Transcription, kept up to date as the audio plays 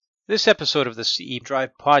This episode of the CE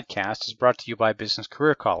Drive podcast is brought to you by Business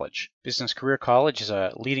Career College. Business Career College is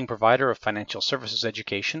a leading provider of financial services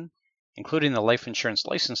education, including the life insurance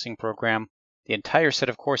licensing program, the entire set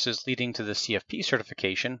of courses leading to the CFP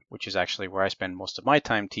certification, which is actually where I spend most of my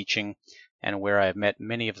time teaching and where I've met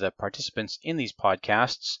many of the participants in these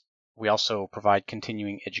podcasts. We also provide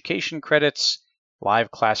continuing education credits,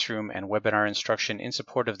 live classroom and webinar instruction in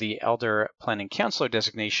support of the Elder Planning Counselor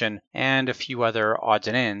designation, and a few other odds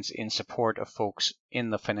and ends in support of folks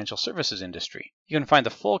in the financial services industry. You can find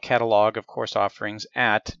the full catalog of course offerings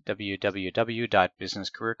at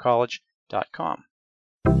www.businesscareercollege.com.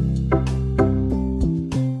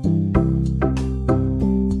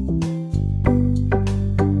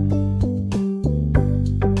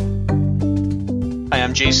 Hi,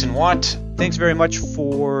 I'm Jason Watt. Thanks very much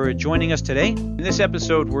for joining us today. In this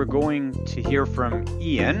episode, we're going to hear from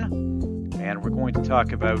Ian, and we're going to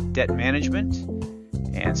talk about debt management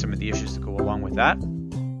and some of the issues that go along with that.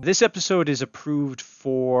 This episode is approved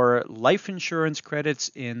for life insurance credits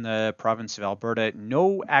in the province of Alberta.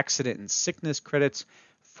 No accident and sickness credits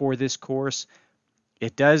for this course.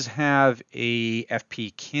 It does have a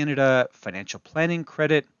FP Canada financial planning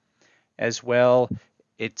credit as well.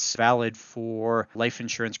 It's valid for life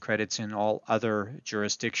insurance credits in all other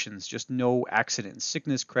jurisdictions, just no accident and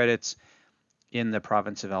sickness credits in the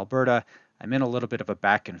province of Alberta. I'm in a little bit of a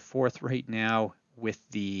back and forth right now with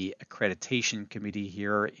the accreditation committee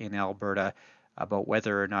here in Alberta about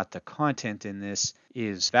whether or not the content in this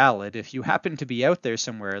is valid. If you happen to be out there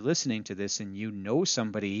somewhere listening to this and you know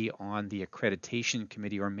somebody on the accreditation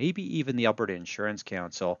committee or maybe even the Alberta Insurance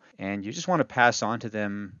Council and you just want to pass on to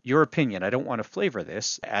them your opinion, I don't want to flavor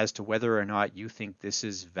this, as to whether or not you think this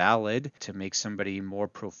is valid to make somebody more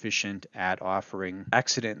proficient at offering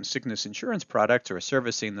accident and sickness insurance products or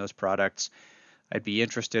servicing those products, I'd be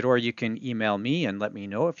interested. Or you can email me and let me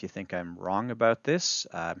know if you think I'm wrong about this.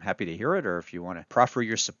 I'm happy to hear it, or if you want to proffer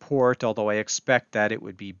your support, although I expect that it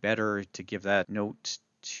would be better to give that note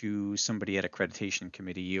to somebody at accreditation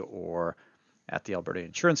committee or at the Alberta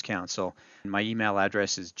Insurance Council. My email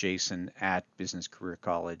address is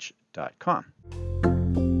jason@businesscareercollege.com.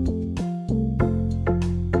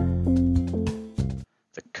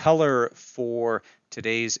 The color for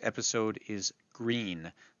today's episode is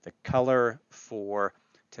green. The color for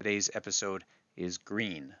today's episode is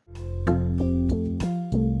green.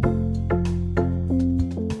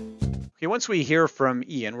 Okay, once we hear from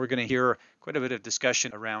Ian, we're going to hear quite a bit of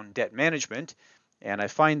discussion around debt management, and I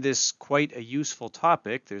find this quite a useful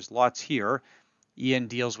topic. There's lots here. Ian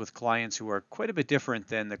deals with clients who are quite a bit different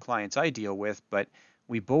than the clients I deal with, but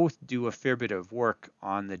we both do a fair bit of work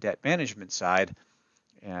on the debt management side,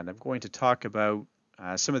 and I'm going to talk about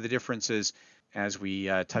some of the differences as we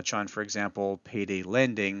touch on, for example, payday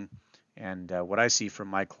lending and what I see from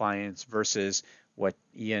my clients versus what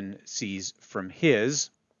Ian sees from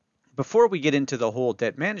his. Before we get into the whole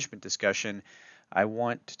debt management discussion, I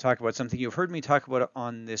want to talk about something you've heard me talk about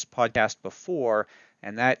on this podcast before,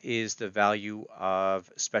 and that is the value of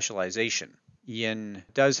specialization. Ian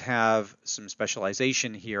does have some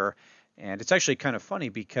specialization here, and it's actually kind of funny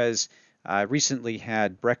because I recently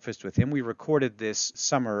had breakfast with him. We recorded this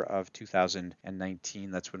summer of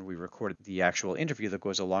 2019. That's when we recorded the actual interview that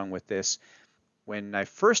goes along with this. When I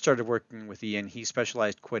first started working with Ian, he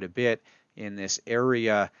specialized quite a bit in this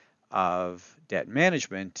area of debt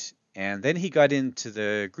management. And then he got into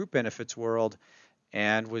the group benefits world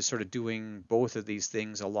and was sort of doing both of these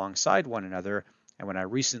things alongside one another. And when I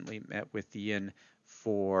recently met with Ian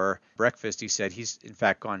for breakfast, he said he's in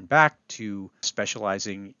fact gone back to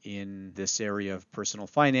specializing in this area of personal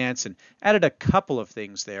finance and added a couple of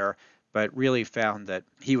things there, but really found that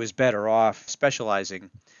he was better off specializing.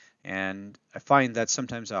 And I find that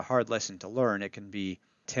sometimes a hard lesson to learn. It can be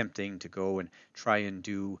tempting to go and try and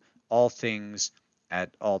do all things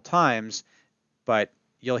at all times, but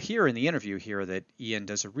you'll hear in the interview here that Ian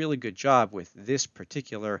does a really good job with this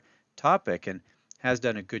particular topic and has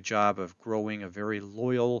done a good job of growing a very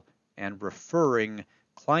loyal and referring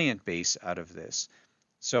client base out of this.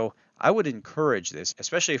 So I would encourage this,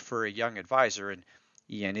 especially for a young advisor, and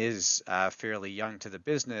Ian is fairly young to the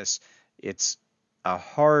business. It's a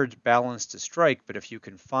hard balance to strike, but if you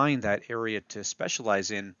can find that area to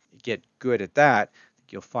specialize in, get good at that,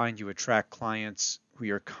 you'll find you attract clients who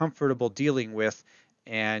you're comfortable dealing with,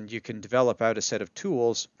 and you can develop out a set of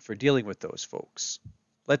tools for dealing with those folks.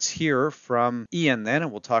 Let's hear from Ian then,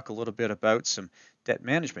 and we'll talk a little bit about some debt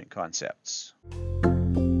management concepts.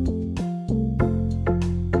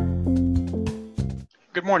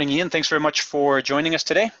 Good morning, Ian. Thanks very much for joining us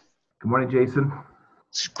today. Good morning, Jason.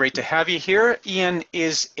 It's great to have you here. Ian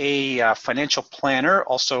is a financial planner,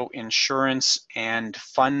 also insurance and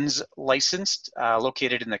funds licensed,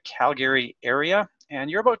 located in the Calgary area.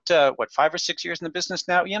 And you're about, 5 or 6 years in the business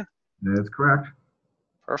now, Ian? That is correct.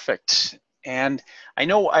 Perfect. And I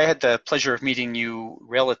know I had the pleasure of meeting you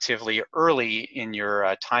relatively early in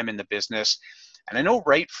your time in the business. And I know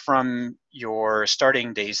right from your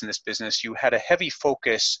starting days in this business, you had a heavy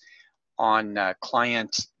focus on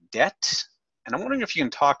client debt. And I'm wondering if you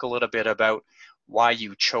can talk a little bit about why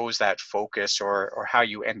you chose that focus or how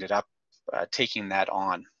you ended up taking that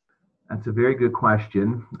on. That's a very good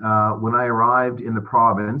question. When I arrived in the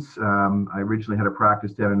province, I originally had a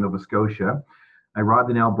practice down in Nova Scotia. I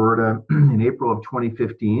arrived in Alberta in April of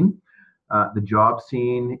 2015. The job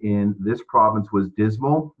scene in this province was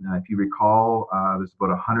dismal. If you recall, there's about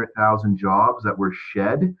 100,000 jobs that were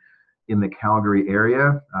shed in the Calgary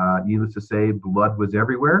area. Needless to say, blood was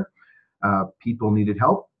everywhere. People needed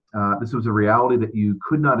help. This was a reality that you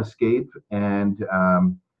could not escape, and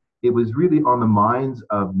it was really on the minds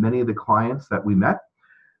of many of the clients that we met.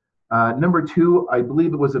 Number two, I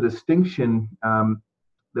believe it was a distinction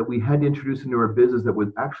that we had to introduce into our business that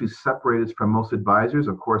would actually separate us from most advisors.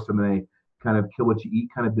 Of course, I'm a kind of kill what you eat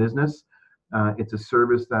kind of business. It's a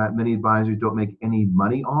service that many advisors don't make any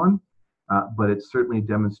money on, but it certainly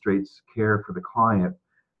demonstrates care for the client.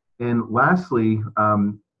 And lastly,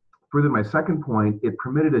 further to my second point, it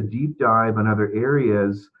permitted a deep dive on other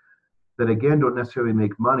areas that again don't necessarily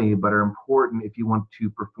make money, but are important if you want to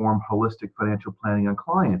perform holistic financial planning on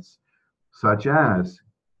clients, such as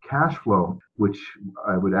cash flow, which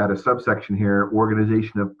I would add a subsection here,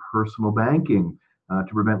 organization of personal banking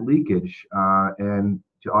to prevent leakage and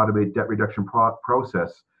to automate debt reduction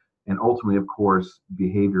process, and ultimately, of course,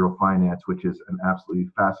 behavioral finance, which is an absolutely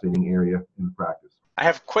fascinating area in the practice. I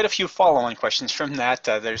have quite a few follow-on questions from that.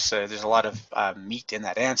 There's a lot of meat in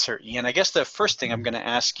that answer, Ian. I guess the first thing I'm going to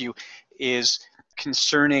ask you is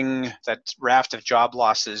concerning that raft of job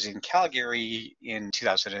losses in Calgary in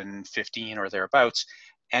 2015 or thereabouts.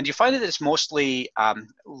 And you find that it's mostly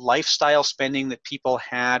lifestyle spending that people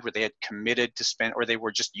had, where they had committed to spend, or they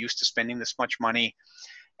were just used to spending this much money.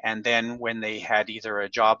 And then when they had either a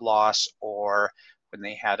job loss or when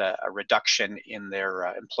they had a reduction in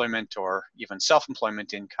their employment or even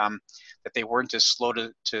self-employment income, that they weren't as slow to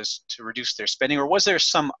reduce their spending? Or was there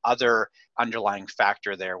some other underlying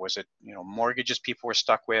factor there? Was it, mortgages people were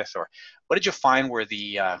stuck with? Or what did you find were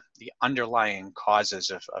the underlying causes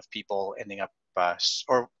of people ending up,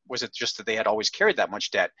 or was it just that they had always carried that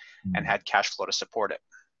much debt and had cash flow to support it?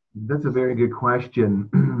 That's a very good question.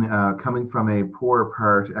 Coming from a poorer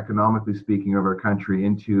part, economically speaking, of our country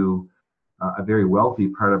into a very wealthy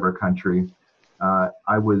part of our country,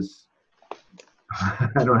 I was, I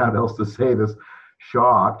don't know how else to say this,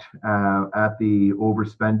 shocked at the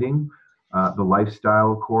overspending, the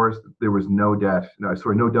lifestyle, of course. There was no doubt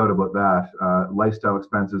about that. Lifestyle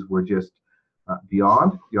expenses were just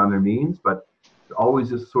beyond their means, but always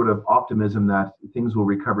this sort of optimism that things will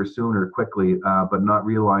recover sooner, quickly, but not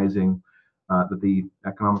realizing that the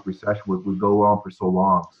economic recession would go on for so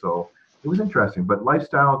long. So it was interesting, but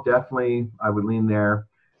lifestyle, definitely, I would lean there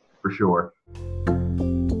for sure.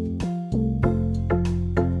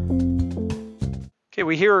 Okay,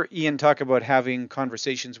 we hear Ian talk about having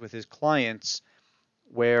conversations with his clients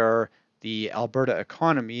where the Alberta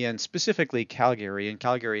economy, and specifically Calgary, and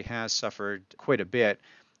Calgary has suffered quite a bit.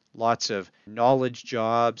 Lots of knowledge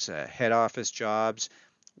jobs, head office jobs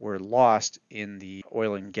were lost in the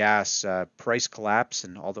oil and gas price collapse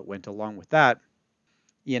and all that went along with that.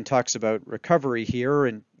 Ian talks about recovery here,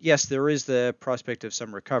 and yes, there is the prospect of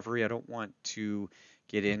some recovery. I don't want to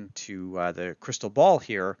get into the crystal ball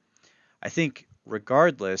here. I think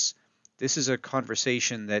regardless, this is a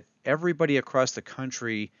conversation that everybody across the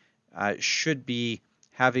country should be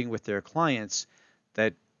having with their clients,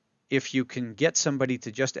 that if you can get somebody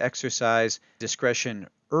to just exercise discretion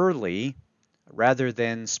early rather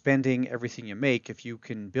than spending everything you make, if you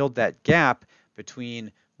can build that gap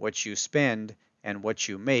between what you spend and what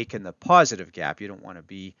you make, and the positive gap, you don't want to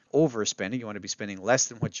be overspending, you want to be spending less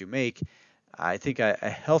than what you make. I think a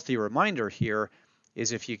healthy reminder here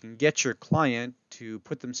is if you can get your client to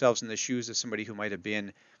put themselves in the shoes of somebody who might have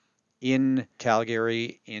been in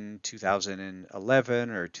Calgary in 2011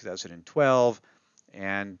 or 2012,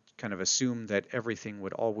 and kind of assume that everything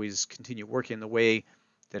would always continue working the way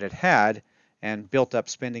that it had and built up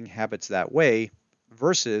spending habits that way,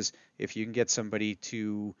 versus if you can get somebody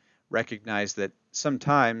to recognize that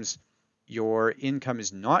sometimes your income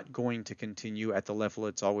is not going to continue at the level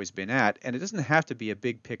it's always been at, and it doesn't have to be a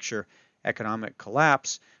big picture economic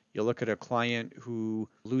collapse. You look at a client who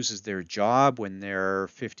loses their job when they're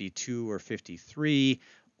 52 or 53,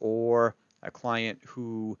 or a client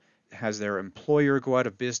who has their employer go out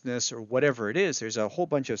of business or whatever it is. There's a whole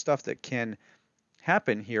bunch of stuff that can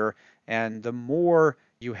happen here. And the more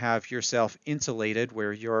you have yourself insulated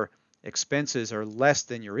where your expenses are less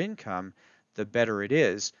than your income, the better it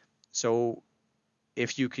is. So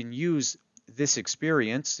if you can use this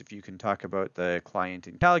experience, if you can talk about the client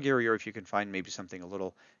in Calgary, or if you can find maybe something a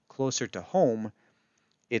little closer to home,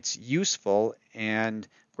 it's useful. And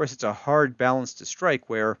of course, it's a hard balance to strike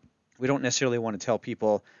where we don't necessarily want to tell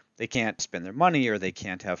people they can't spend their money or they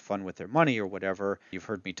can't have fun with their money or whatever. You've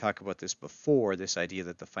heard me talk about this before, this idea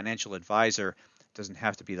that the financial advisor doesn't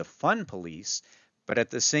have to be the fun police. But at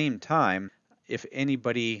the same time, if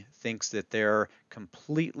anybody thinks that they're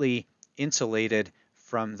completely insulated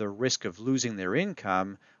from the risk of losing their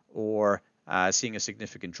income or seeing a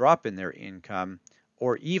significant drop in their income,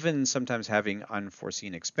 or even sometimes having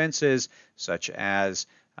unforeseen expenses, such as,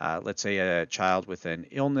 let's say, a child with an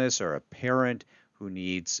illness or a parent who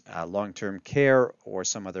needs long-term care or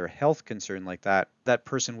some other health concern like that, that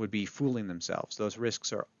person would be fooling themselves. Those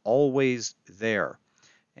risks are always there.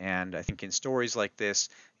 And I think in stories like this,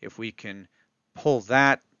 if we can pull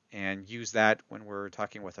that and use that when we're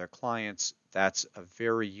talking with our clients, that's a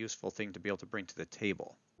very useful thing to be able to bring to the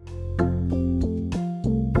table.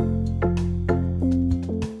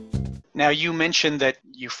 Now, you mentioned that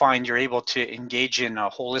you find you're able to engage in a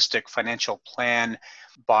holistic financial plan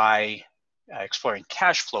by exploring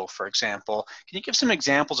cash flow, for example. Can you give some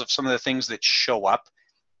examples of some of the things that show up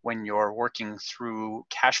when you're working through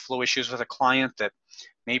cash flow issues with a client that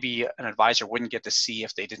maybe an advisor wouldn't get to see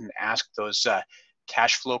if they didn't ask those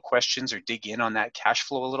cash flow questions or dig in on that cash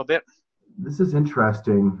flow a little bit? This is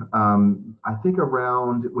interesting. I think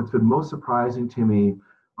around what's been most surprising to me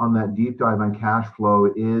on that deep dive on cash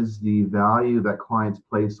flow is the value that clients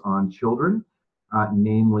place on children,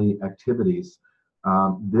 namely activities.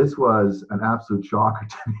 This was an absolute shocker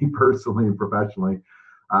to me personally and professionally,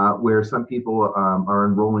 where some people are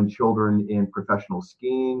enrolling children in professional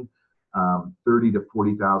skiing, $30,000 to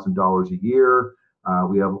 $40,000 a year.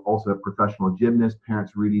 We have also have professional gymnasts,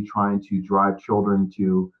 parents really trying to drive children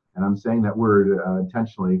to, and I'm saying that word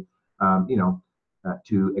intentionally,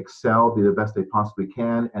 to excel, be the best they possibly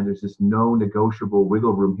can. And there's just no negotiable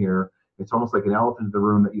wiggle room here. It's almost like an elephant in the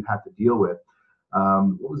room that you have to deal with.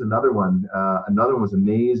 What was another one? Another one was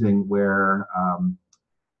amazing where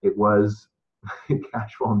it was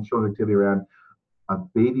cash flow and children activity around a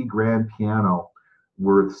baby grand piano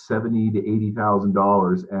worth $70,000 to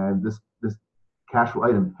 $80,000, and this cash flow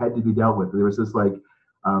item had to be dealt with. There was this like,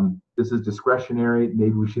 this is discretionary.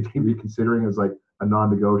 Maybe we should be reconsidering. It was like a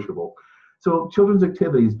non-negotiable. So children's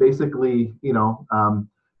activities basically,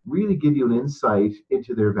 really give you an insight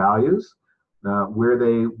into their values, where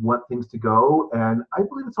they want things to go. And I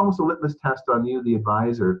believe it's almost a litmus test on you, the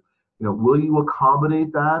advisor. Will you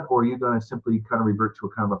accommodate that, or are you going to simply kind of revert to a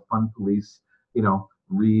kind of a fun police,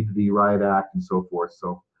 read the riot act and so forth?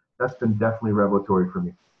 So that's been definitely revelatory for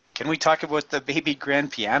me. Can we talk about the baby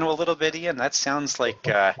grand piano a little bit, Ian? That sounds like,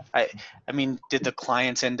 I mean, did the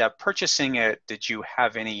clients end up purchasing it? Did you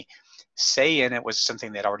have any say in it? Was it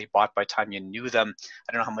something they'd already bought by the time you knew them?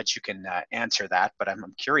 I don't know how much you can answer that, but I'm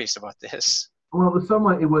curious about this. Well,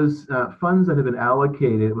 it was funds that have been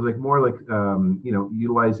allocated. It was like more like,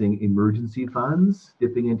 utilizing emergency funds,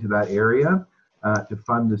 dipping into that area to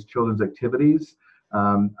fund this children's activities.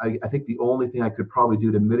 I think the only thing I could probably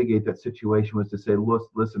do to mitigate that situation was to say,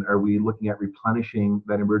 listen, are we looking at replenishing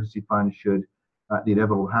that emergency fund should the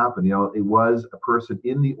inevitable happen? It was a person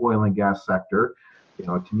in the oil and gas sector.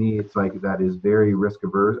 To me, it's like that is very risk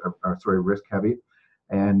heavy.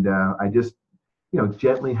 And I just,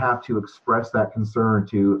 gently have to express that concern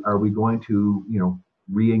to, are we going to,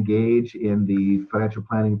 re-engage in the financial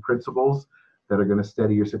planning principles that are going to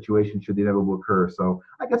steady your situation should the inevitable occur? So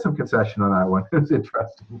I get some concession on that one. It's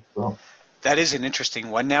interesting. So. That is an interesting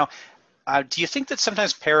one. Now, do you think that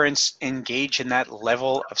sometimes parents engage in that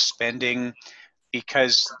level of spending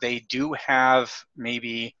because they do have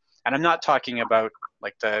maybe, and I'm not talking about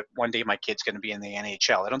like the one day my kid's going to be in the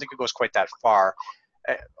NHL. I don't think it goes quite that far,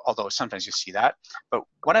 although sometimes you see that. But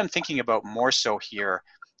what I'm thinking about more so here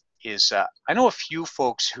is I know a few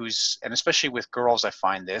folks and especially with girls, I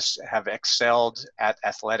find this, have excelled at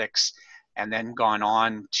athletics and then gone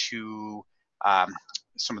on to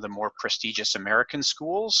some of the more prestigious American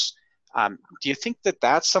schools. Do you think that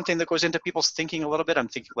that's something that goes into people's thinking a little bit? I'm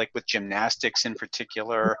thinking like with gymnastics in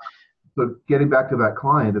particular, So getting back to that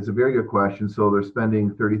client, that's a very good question. So they're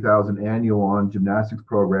spending 30,000 annual on gymnastics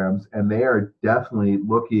programs, and they are definitely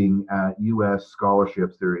looking at U.S.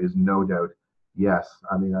 scholarships. There is no doubt. Yes,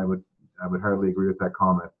 I mean I would hardly agree with that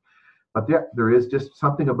comment. But there is just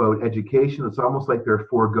something about education. It's almost like they're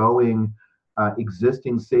foregoing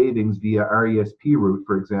existing savings via RESP route,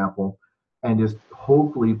 for example, and just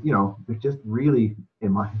hopefully, they're just really,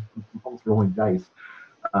 in my almost rolling dice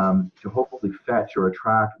to hopefully fetch or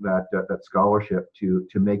attract that scholarship to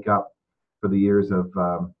make up for the years of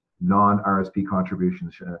non RSP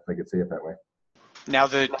contributions, if I could say it that way. Now,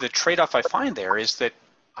 the trade-off I find there is that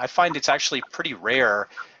I find it's actually pretty rare,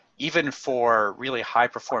 even for really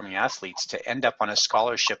high-performing athletes, to end up on a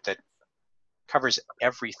scholarship that covers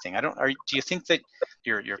everything. Do you think that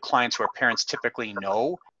your clients who are parents typically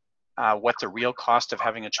know what the real cost of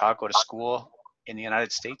having a child go to school in the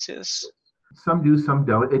United States is? Some do, some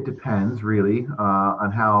don't. It depends really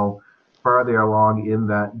on how far they're along in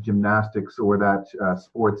that gymnastics or that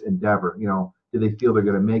sports endeavor. Do they feel they're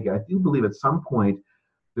going to make it? I do believe at some point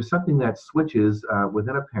there's something that switches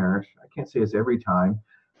within a parent. I can't say it's every time,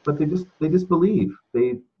 but they just believe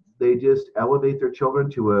they just elevate their children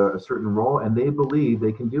to a certain role, and they believe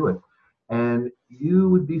they can do it. And you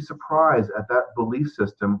would be surprised at that belief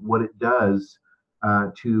system, what it does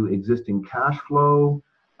to existing cash flow,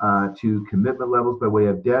 to commitment levels by way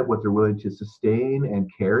of debt, what they're willing to sustain and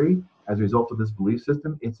carry as a result of this belief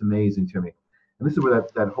system. It's amazing to me. And this is where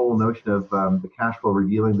that whole notion of the cash flow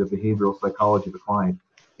revealing the behavioral psychology of the client,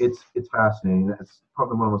 it's fascinating. It's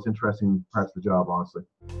probably one of the most interesting parts of the job, honestly.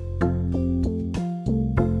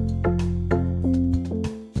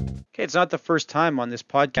 Okay, it's not the first time on this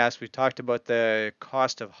podcast we've talked about the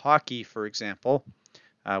cost of hockey, for example.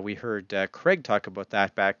 We heard Craig talk about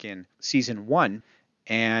that back in season 1.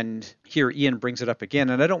 And here Ian brings it up again.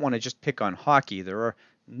 And I don't want to just pick on hockey. There are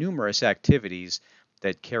numerous activities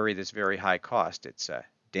that carry this very high cost. It's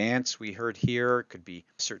dance we heard here. It could be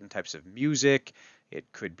certain types of music.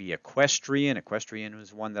 It could be equestrian. Equestrian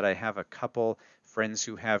is one that I have a couple friends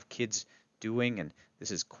who have kids doing, and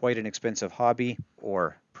this is quite an expensive hobby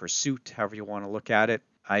or pursuit, however you want to look at it.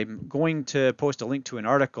 I'm going to post a link to an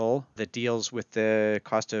article that deals with the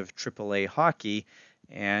cost of AAA hockey,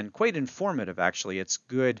 and quite informative, actually. It's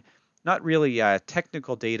good, not really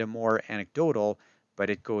technical data, more anecdotal, but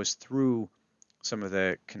it goes through some of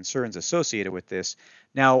the concerns associated with this.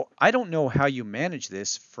 Now, I don't know how you manage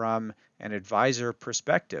this from an advisor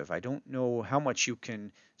perspective. I don't know how much you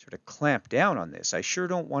can sort of clamp down on this. I sure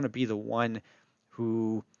don't want to be the one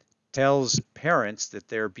who tells parents that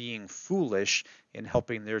they're being foolish in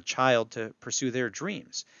helping their child to pursue their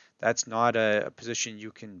dreams. That's not a position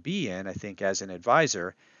you can be in, I think, as an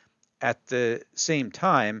advisor. At the same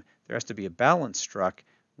time, there has to be a balance struck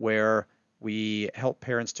where we help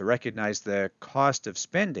parents to recognize the cost of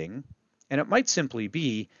spending, and it might simply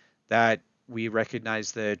be that we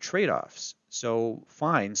recognize the trade-offs. So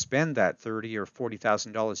fine, spend that $30,000 or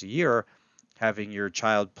 $40,000 a year having your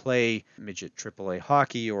child play midget AAA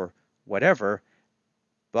hockey or whatever,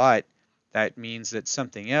 but that means that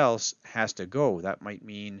something else has to go. That might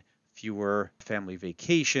mean fewer family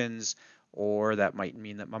vacations, or that might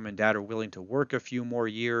mean that mom and dad are willing to work a few more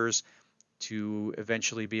years to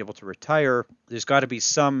eventually be able to retire. There's got to be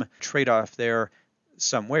some trade-off there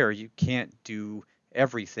somewhere. You can't do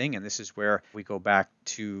everything, and this is where we go back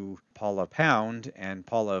to Paula Pound, and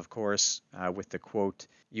Paula, of course, with the quote,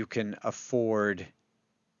 "You can afford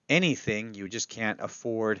anything, you just can't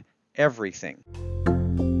afford everything."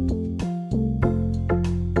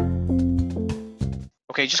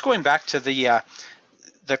 Okay, just going back to the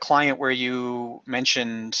client where you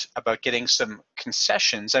mentioned about getting some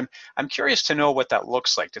concessions, I'm curious to know what that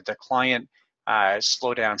looks like. Did the client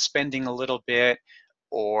slow down spending a little bit,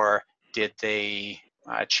 or did they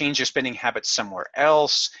change their spending habits somewhere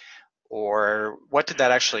else, or what did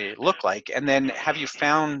that actually look like? And then have you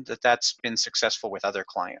found that that's been successful with other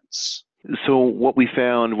clients? So what we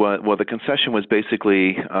found was, well, the concession was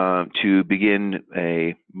basically to begin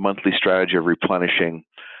a monthly strategy of replenishing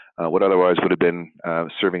what otherwise would have been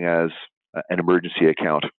serving as an emergency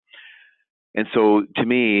account. And so to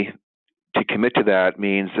me, to commit to that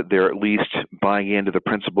means that they're at least buying into the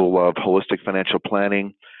principle of holistic financial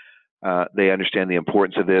planning. They understand the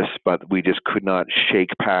importance of this, but we just could not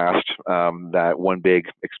shake past that one big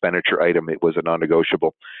expenditure item. It was a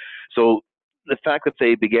non-negotiable. So the fact that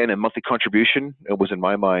they began a monthly contribution, it was in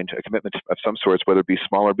my mind a commitment of some sorts, whether it be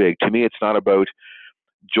small or big. To me, it's not about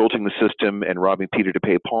jolting the system and robbing Peter to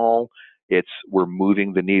pay Paul. It's we're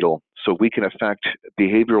moving the needle. So we can affect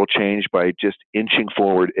behavioral change by just inching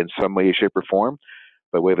forward in some way, shape, or form.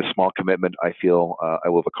 by way of a small commitment, I feel I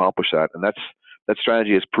will have accomplished that. And that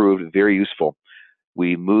strategy has proved very useful.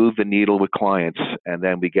 We move the needle with clients, and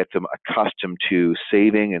then we get them accustomed to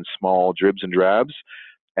saving in small dribs and drabs,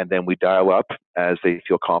 and then we dial up as they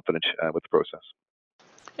feel confident with the process.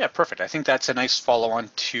 Yeah, perfect. I think that's a nice follow-on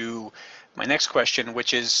to my next question,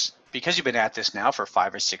 which is, because you've been at this now for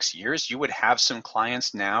 5 or 6 years, you would have some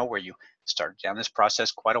clients now where you started down this process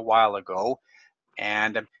quite a while ago.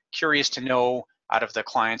 And I'm curious to know, out of the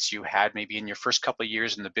clients you had maybe in your first couple of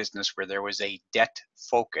years in the business where there was a debt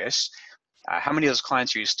focus, how many of those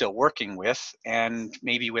clients are you still working with? And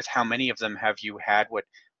maybe with how many of them have you had what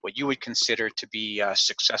you would consider to be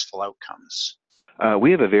successful outcomes?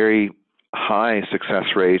 We have a very high success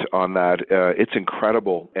rate on that. It's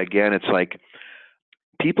incredible. Again, it's like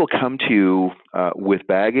people come to you with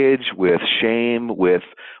baggage, with shame, with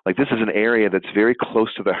like, this is an area that's very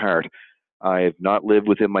close to the heart. I have not lived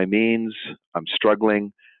within my means. I'm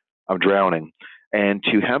struggling. I'm drowning. And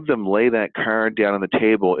to have them lay that card down on the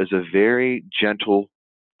table is a very gentle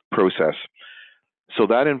process. So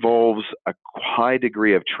that involves a high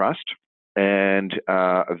degree of trust and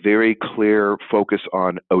a very clear focus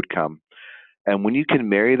on outcome. And when you can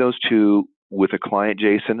marry those two with a client,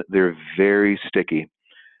 Jason, they're very sticky.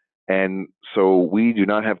 And so we do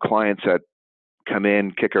not have clients that come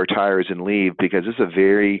in, kick our tires, and leave, because it's a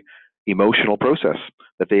very emotional process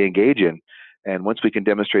that they engage in. And once we can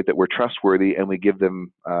demonstrate that we're trustworthy and we give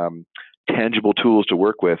them tangible tools to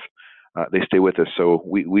work with, they stay with us. So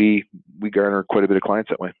we garner quite a bit of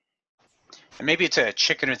clients that way. And maybe it's a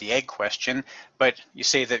chicken or the egg question, but you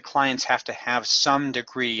say that clients have to have some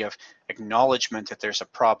degree of acknowledgement that there's a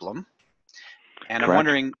problem. And Correct. I'm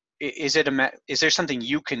wondering, is there something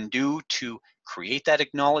you can do to create that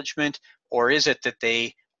acknowledgement, or is it that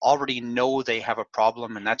they already know they have a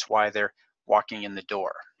problem and that's why they're walking in the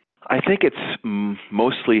door? I think it's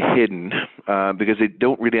mostly hidden because they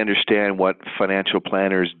don't really understand what financial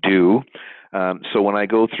planners do. So when I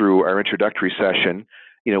go through our introductory session,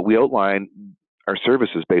 we outline our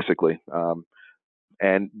services basically.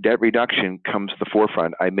 And debt reduction comes to the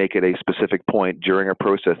forefront. I make it a specific point during our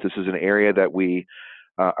process. This is an area that we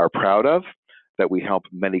are proud of, that we help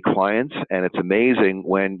many clients. And it's amazing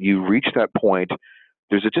when you reach that point,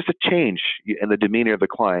 there's just a change in the demeanor of the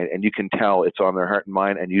client, and you can tell it's on their heart and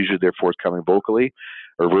mind, and usually they're forthcoming vocally,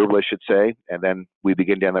 or verbally, I should say, and then we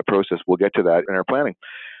begin down that process. We'll get to that in our planning.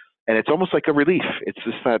 And it's almost like a relief. It's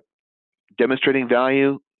just that demonstrating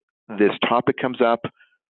value, this topic comes up,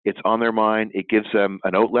 it's on their mind, it gives them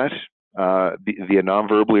an outlet via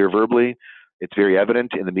non-verbally or verbally. It's very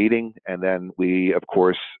evident in the meeting, and then we, of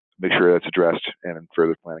course, make sure that's addressed and in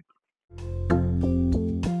further planning.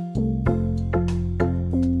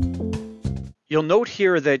 You'll note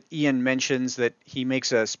here that Ian mentions that he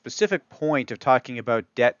makes a specific point of talking about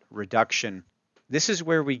debt reduction. This is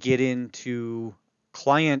where we get into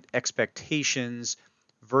client expectations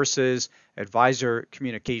versus advisor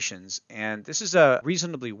communications. And this is a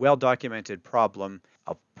reasonably well-documented problem.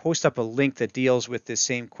 I'll post up a link that deals with this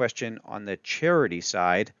same question on the charity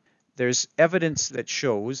side. There's evidence that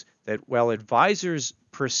shows that while advisors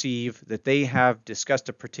perceive that they have discussed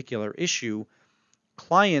a particular issue,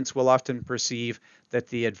 clients will often perceive that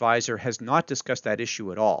the advisor has not discussed that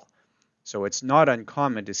issue at all. So it's not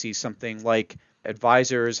uncommon to see something like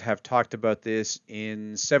advisors have talked about this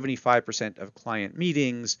in 75% of client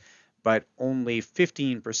meetings, but only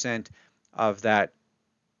 15% of that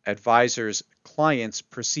advisor's clients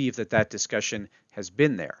perceive that that discussion has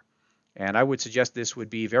been there. And I would suggest this would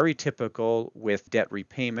be very typical with debt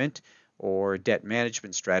repayment or debt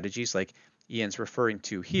management strategies like Ian's referring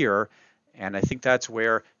to here. And I think that's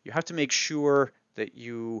where you have to make sure that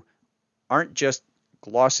you aren't just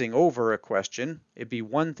glossing over a question. It'd be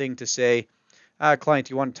one thing to say, client,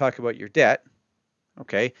 you want to talk about your debt?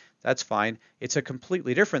 Okay, that's fine. It's a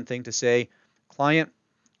completely different thing to say, client,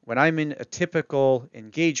 when I'm in a typical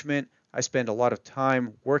engagement, I spend a lot of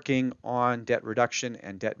time working on debt reduction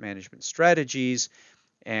and debt management strategies,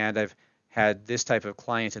 and I've had this type of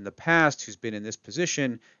client in the past who's been in this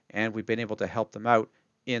position, and we've been able to help them out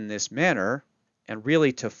in this manner. And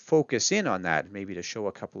really to focus in on that, maybe to show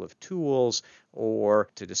a couple of tools or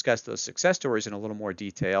to discuss those success stories in a little more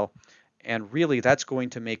detail. And really that's going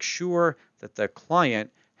to make sure that the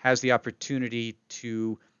client has the opportunity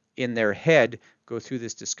to, in their head, go through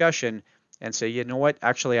this discussion and say, you know what,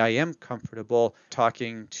 actually I am comfortable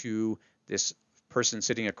talking to this person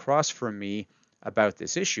sitting across from me about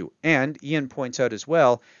this issue. And Ian points out as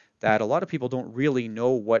well that a lot of people don't really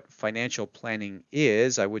know what financial planning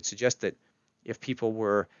is. I would suggest that if people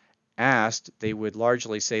were asked, they would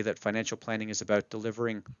largely say that financial planning is about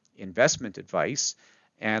delivering investment advice.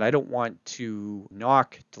 And I don't want to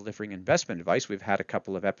knock delivering investment advice. We've had a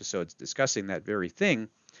couple of episodes discussing that very thing.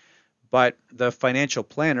 But the financial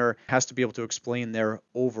planner has to be able to explain their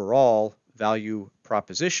overall value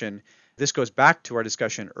proposition. This goes back to our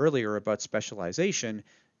discussion earlier about specialization.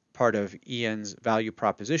 Part of Ian's value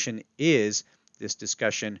proposition is this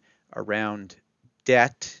discussion around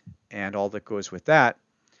debt and all that goes with that.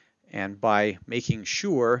 And by making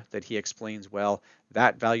sure that he explains well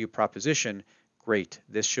that value proposition, great,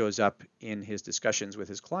 this shows up in his discussions with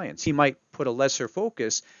his clients. He might put a lesser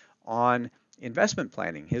focus on investment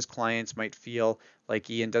planning. His clients might feel like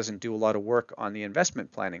Ian doesn't do a lot of work on the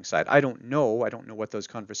investment planning side. I don't know what those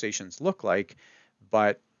conversations look like,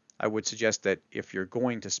 but I would suggest that if you're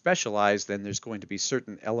going to specialize, then there's going to be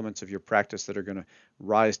certain elements of your practice that are going to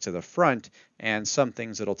rise to the front and some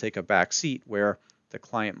things that'll take a back seat where the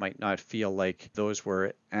client might not feel like those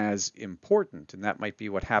were as important. And that might be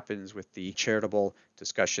what happens with the charitable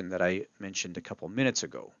discussion that I mentioned a couple minutes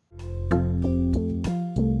ago.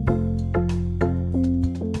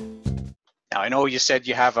 Now, I know you said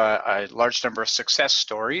you have a large number of success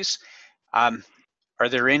stories. Are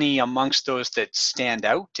there any amongst those that stand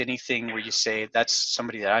out? Anything where you say that's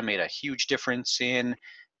somebody that I made a huge difference in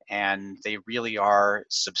and they really are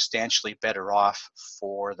substantially better off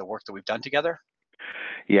for the work that we've done together?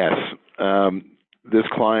 Yes. This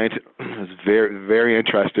client is very, very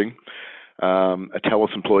interesting. A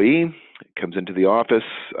TELUS employee comes into the office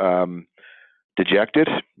dejected.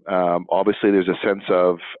 Obviously, there's a sense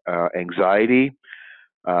of anxiety,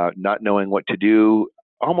 not knowing what to do,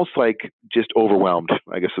 almost like just overwhelmed,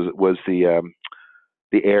 I guess was the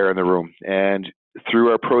air in the room. And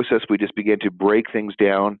through our process, we just began to break things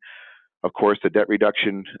down. Of course, the debt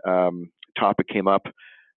reduction topic came up,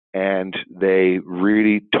 and they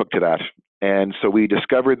really took to that. And so we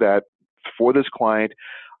discovered that for this client,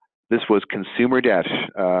 this was consumer debt.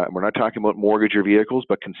 We're not talking about mortgage or vehicles,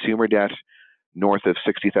 but consumer debt north of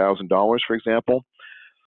 $60,000, for example.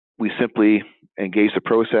 We simply engaged a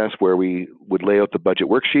process where we would lay out the budget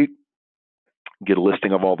worksheet, get a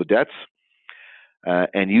listing of all the debts,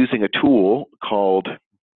 and using a tool called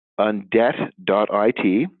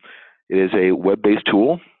undebt.it. It is a web-based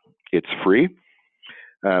tool. It's free.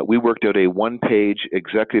 We worked out a one-page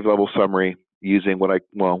executive-level summary using what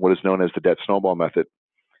is known as the debt snowball method.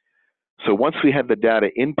 So once we had the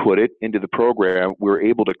data inputted into the program, we were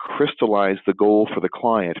able to crystallize the goal for the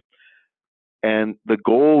client. And the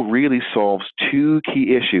goal really solves two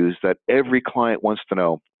key issues that every client wants to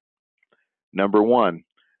know. Number one,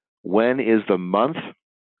 when is the month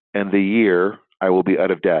and the year I will be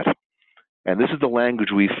out of debt? And this is the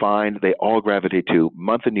language we find they all gravitate to,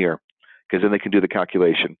 month and year, because then they can do the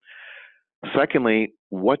calculation. Secondly,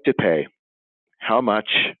 what to pay, how much,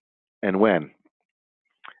 and when.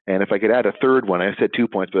 And if I could add a third one, I said 2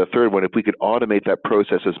 points, but a third one, if we could automate that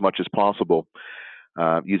process as much as possible,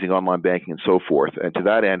 using online banking and so forth. And to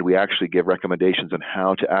that end, we actually give recommendations on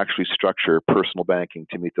how to actually structure personal banking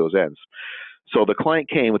to meet those ends. So the client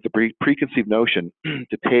came with the preconceived notion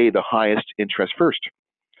to pay the highest interest first.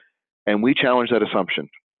 And we challenged that assumption.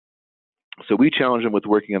 So we challenged them with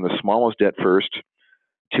working on the smallest debt first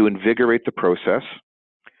to invigorate the process,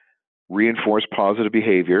 reinforce positive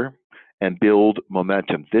behavior, and build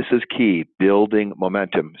momentum. This is key, building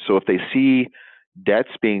momentum. So if they see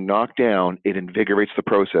debts being knocked down, it invigorates the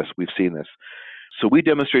process. We've seen this. So we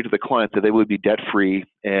demonstrated to the client that they would be debt-free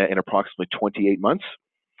in approximately 28 months.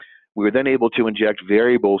 We were then able to inject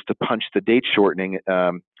variables to punch the date shortening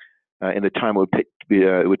in the time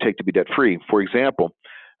it would take to be debt-free. For example,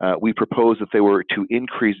 we proposed that they were to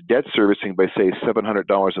increase debt servicing by, say,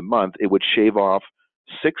 $700 a month. It would shave off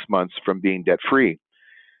 6 months from being debt-free.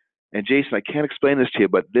 And Jason, I can't explain this to you,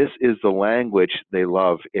 but this is the language they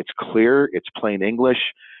love. It's clear, it's plain English,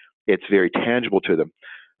 it's very tangible to them.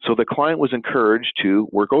 So the client was encouraged to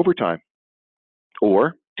work overtime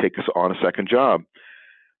or take us on a second job.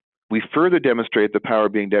 We further demonstrate the power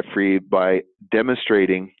of being debt-free by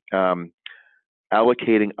demonstrating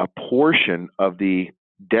allocating a portion of the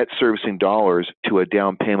debt servicing dollars to a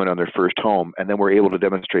down payment on their first home, and then we're able to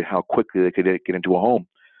demonstrate how quickly they could get into a home.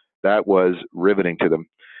 That was riveting to them.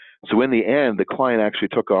 So in the end, the client actually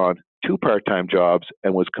took on 2 part-time jobs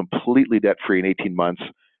and was completely debt-free in 18 months.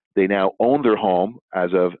 They now own their home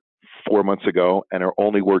as of 4 months ago and are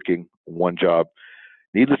only working 1 job.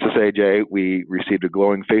 Needless to say, Jay, we received a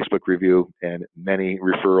glowing Facebook review and many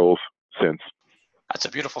referrals since. That's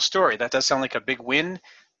a beautiful story. That does sound like a big win,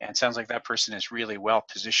 and it sounds like that person is really well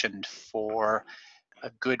positioned for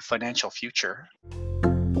a good financial future.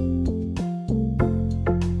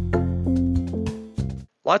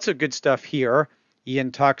 Lots of good stuff here.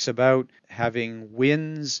 Ian talks about having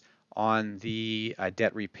wins on the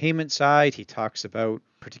debt repayment side. He talks about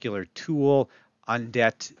a particular tool,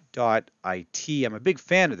 undebt.it. I'm a big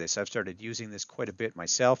fan of this. I've started using this quite a bit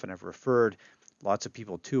myself, and I've referred lots of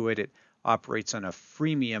people to it. It operates on a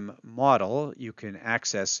freemium model. You can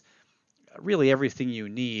access really everything you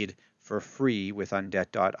need for free with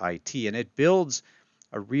undebt.it, and it builds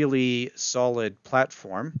a really solid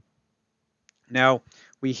platform. Now,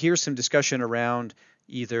 we hear some discussion around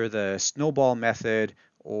either the snowball method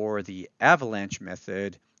or the avalanche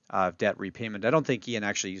method of debt repayment. I don't think Ian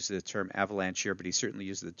actually uses the term avalanche here, but he certainly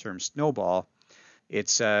uses the term snowball.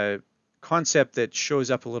 It's a concept that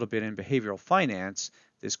shows up a little bit in behavioral finance,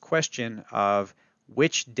 this question of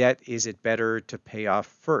which debt is it better to pay off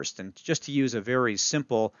first. And just to use a very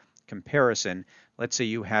simple comparison, let's say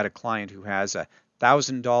you had a client who has a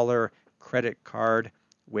 $1,000 credit card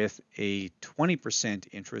with a 20%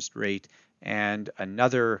 interest rate and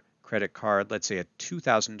another credit card, let's say a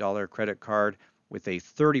 $2,000 credit card with a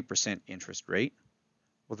 30% interest rate.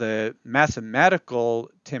 Well, the mathematical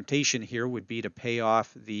temptation here would be to pay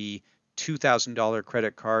off the $2,000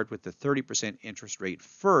 credit card with the 30% interest rate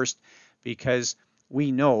first, because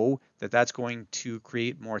we know that that's going to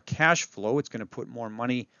create more cash flow. It's going to put more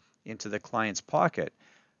money into the client's pocket.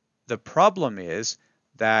 The problem is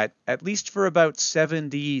that at least for about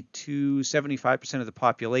 70 to 75% of the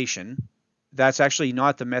population, that's actually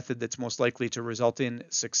not the method that's most likely to result in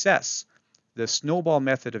success. The snowball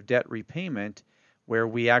method of debt repayment, where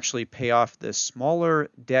we actually pay off the smaller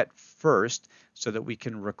debt first so that we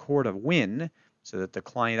can record a win, so that the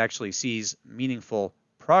client actually sees meaningful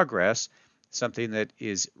progress, something that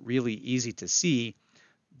is really easy to see,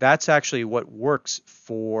 that's actually what works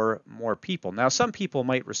for more people. Now, some people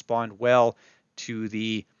might respond well to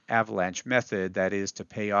the avalanche method, that is to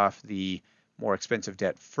pay off the more expensive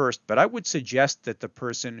debt first, but I would suggest that the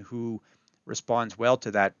person who responds well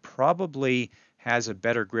to that probably has a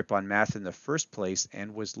better grip on math in the first place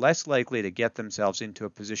and was less likely to get themselves into a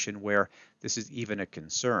position where this is even a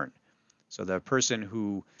concern. So the person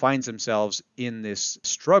who finds themselves in this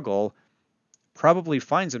struggle probably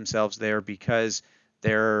finds themselves there because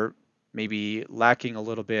they're maybe lacking a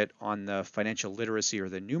little bit on the financial literacy or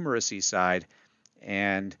the numeracy side,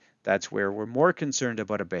 and that's where we're more concerned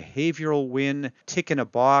about a behavioral win, tick in a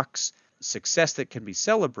box, success that can be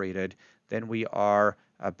celebrated, than we are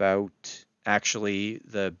about actually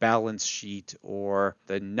the balance sheet or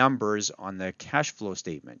the numbers on the cash flow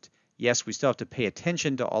statement. Yes, we still have to pay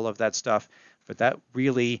attention to all of that stuff, but that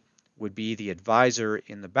really would be the advisor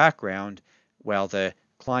in the background while the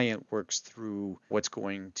client works through what's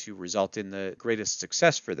going to result in the greatest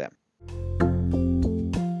success for them.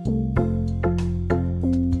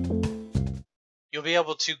 You'll be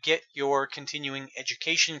able to get your continuing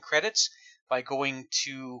education credits by going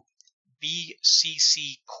to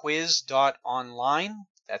bccquiz.online.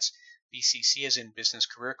 That's BCC as in Business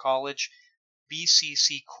Career College,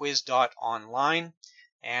 bccquiz.online.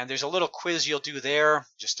 And there's a little quiz you'll do there,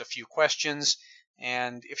 just a few questions.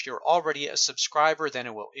 And if you're already a subscriber, then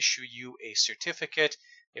it will issue you a certificate.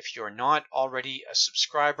 If you're not already a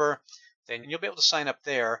subscriber, then you'll be able to sign up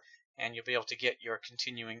there and you'll be able to get your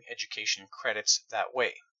continuing education credits that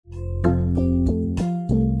way.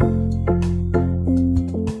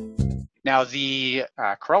 Now, the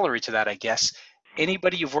corollary to that, I guess,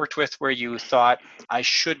 anybody you've worked with where you thought, I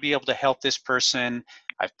should be able to help this person,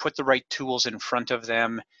 I've put the right tools in front of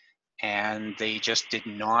them, and they just did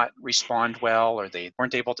not respond well, or they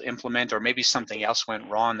weren't able to implement, or maybe something else went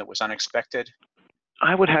wrong that was unexpected?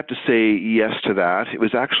 I would have to say yes to that. It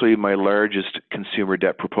was actually my largest consumer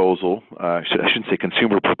debt proposal. I shouldn't say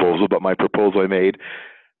consumer proposal, but my proposal I made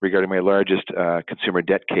regarding my largest consumer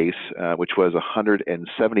debt case, which was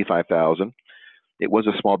 $175,000. It was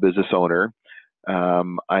a small business owner.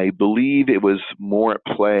 I believe it was more at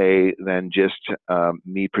play than just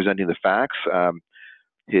me presenting the facts.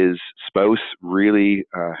 His spouse really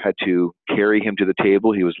had to carry him to the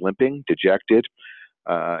table. He was limping, dejected,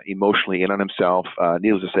 emotionally in on himself,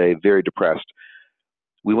 needless to say, very depressed.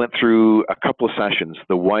 We went through a couple of sessions.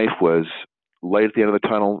 The wife was light at the end of the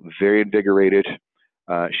tunnel, very invigorated.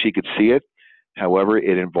 She could see it. However,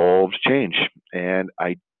 it involved change. And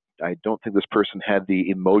I don't think this person had the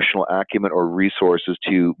emotional acumen or resources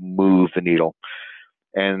to move the needle.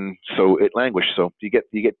 And so it languished. So you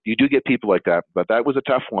do get people like that, but that was a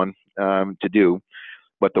tough one to do.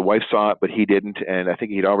 But the wife saw it, but he didn't, and I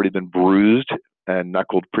think he'd already been bruised and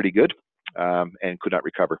knuckled pretty good, and could not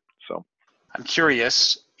recover. So I'm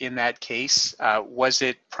curious, in that case, was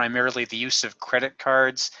it primarily the use of credit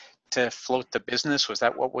cards to float the business? Was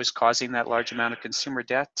that what was causing that large amount of consumer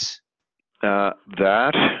debt?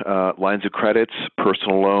 Lines of credits,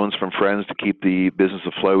 personal loans from friends to keep the business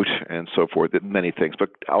afloat, and so forth. Many things, but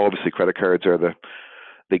obviously credit cards are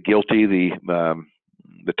the guilty,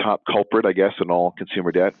 the top culprit, I guess, in all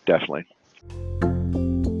consumer debt. Definitely.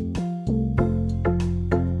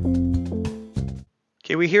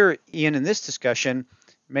 Okay, we hear Ian in this discussion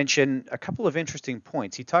mention a couple of interesting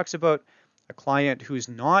points. He talks about a client who's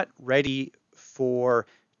not ready for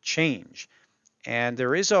change. And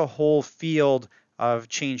there is a whole field of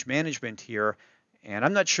change management here. And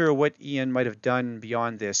I'm not sure what Ian might have done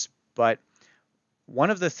beyond this, but one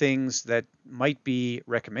of the things that might be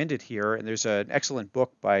recommended here, and there's an excellent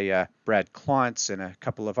book by Brad Klontz and a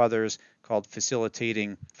couple of others called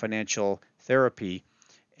Facilitating Financial Therapy.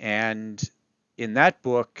 And in that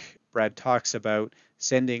book, Brad talks about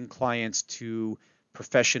sending clients to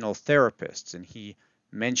professional therapists. And he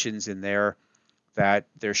mentions in there that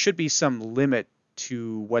there should be some limit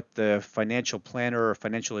to what the financial planner or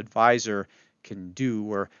financial advisor can do,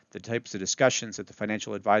 or the types of discussions that the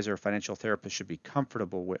financial advisor or financial therapist should be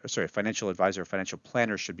comfortable with, financial advisor or financial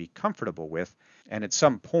planner should be comfortable with. And at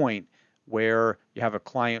some point where you have a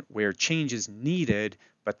client where change is needed,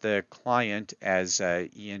 but the client, as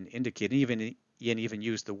Ian indicated, Ian even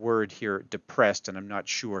used the word here, depressed, and I'm not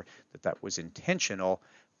sure that that was intentional,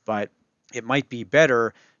 but it might be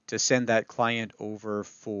better to send that client over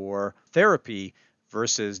for therapy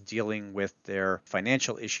versus dealing with their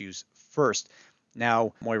financial issues first.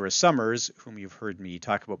 Now, Moira Summers, whom you've heard me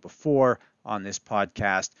talk about before on this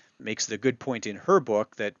podcast, makes the good point in her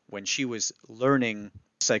book that when she was learning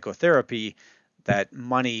psychotherapy, that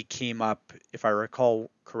money came up, if I recall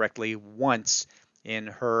correctly, once in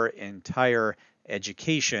her entire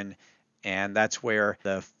education, and that's where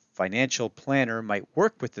the financial planner might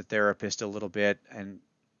work with the therapist a little bit, and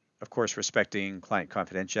of course, respecting client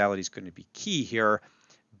confidentiality is going to be key here,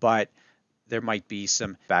 but there might be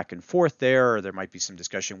some back and forth there, or there might be some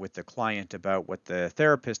discussion with the client about what the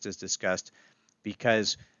therapist has discussed,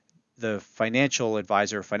 because the financial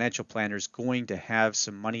advisor, financial planner is going to have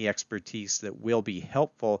some money expertise that will be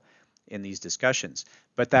helpful in these discussions.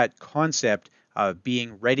 But that concept of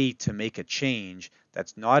being ready to make a change,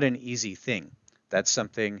 that's not an easy thing. That's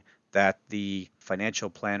something that the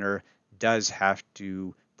financial planner does have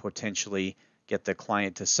to potentially get the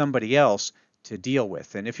client to somebody else to deal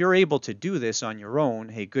with. And if you're able to do this on your own,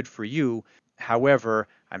 hey, good for you. However,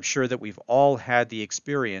 I'm sure that we've all had the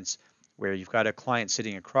experience where you've got a client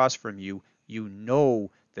sitting across from you, you know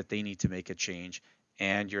that they need to make a change,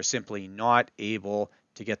 and you're simply not able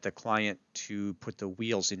to get the client to put the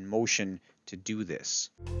wheels in motion to do this.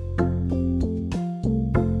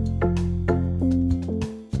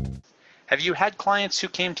 Have you had clients who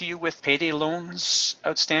came to you with payday loans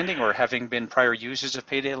outstanding or having been prior users of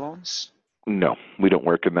payday loans? No, we don't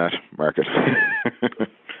work in that market.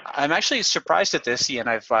 I'm actually surprised at this, Ian.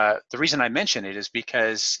 The reason I mention it is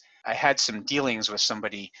because I had some dealings with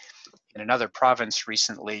somebody in another province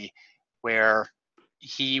recently where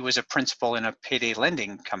he was a principal in a payday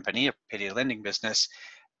lending company, a payday lending business.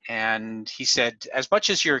 And he said, as much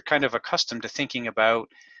as you're kind of accustomed to thinking about,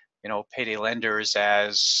 payday lenders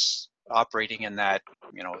as operating in that,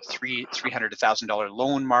 $300 to $1,000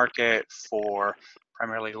 loan market for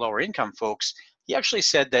primarily lower income folks, he actually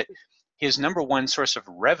said that his number one source of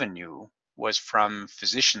revenue was from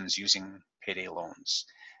physicians using payday loans.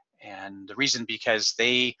 And the reason because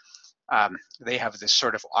they have this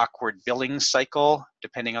sort of awkward billing cycle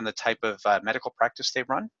depending on the type of medical practice they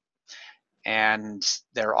run. And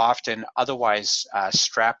they're often otherwise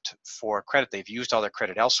strapped for credit. They've used all their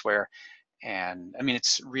credit elsewhere. And I mean,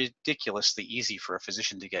 it's ridiculously easy for a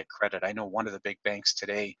physician to get credit. I know one of the big banks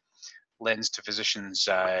today lends to physicians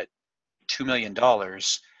 $2 million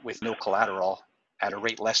with no collateral at a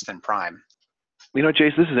rate less than prime.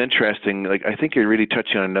 Jace, this is interesting. I think you're really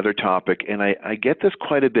touching on another topic, and I get this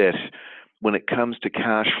quite a bit when it comes to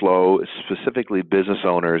cash flow, specifically business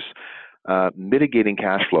owners mitigating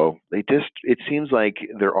cash flow. It seems like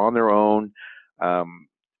they're on their own.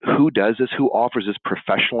 Who does this? Who offers this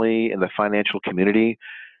professionally in the financial community?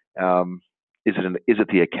 Is it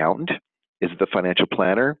the accountant? Is it the financial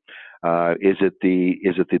planner? Is it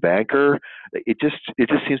the banker? It just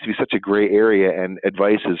seems to be such a gray area, and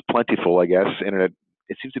advice is plentiful, I guess. And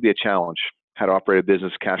it seems to be a challenge how to operate a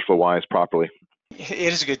business cash flow wise properly. It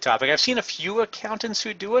is a good topic. I've seen a few accountants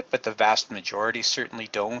who do it, but the vast majority certainly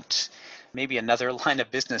don't. Maybe another line of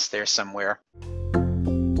business there somewhere.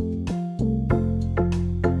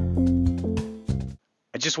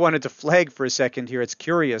 I just wanted to flag for a second here. It's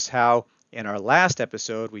curious how in our last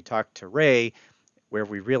episode we talked to Ray, where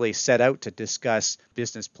we really set out to discuss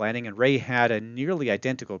business planning. And Ray had a nearly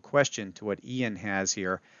identical question to what Ian has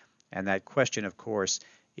here. And that question, of course,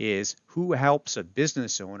 is who helps a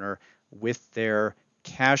business owner with their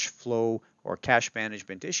cash flow or cash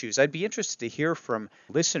management issues? I'd be interested to hear from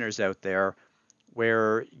listeners out there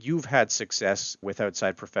where you've had success with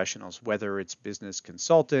outside professionals, whether it's business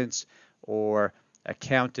consultants or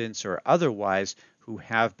accountants or otherwise, who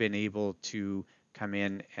have been able to come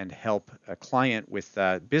in and help a client with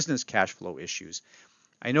business cash flow issues.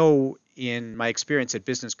 I know in my experience at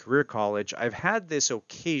Business Career College, I've had this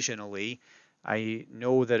occasionally. I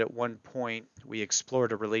know that at one point we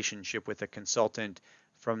explored a relationship with a consultant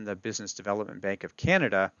from the Business Development Bank of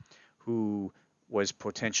Canada who was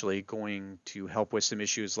potentially going to help with some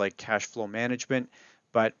issues like cash flow management.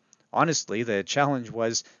 But honestly, the challenge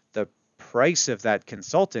was the price of that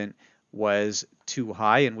consultant was too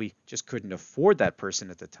high and we just couldn't afford that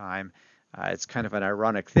person at the time. It's kind of an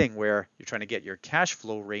ironic thing where you're trying to get your cash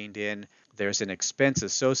flow reined in. There's an expense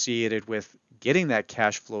associated with getting that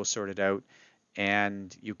cash flow sorted out,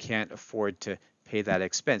 and you can't afford to pay that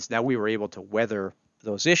expense. Now, we were able to weather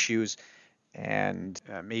those issues, and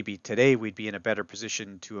maybe today we'd be in a better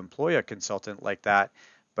position to employ a consultant like that,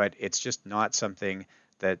 but it's just not something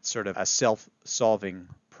that's sort of a self-solving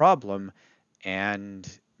problem. And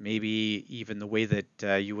maybe even the way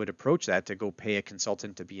that you would approach that, to go pay a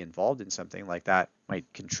consultant to be involved in something like that, might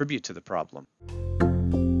contribute to the problem.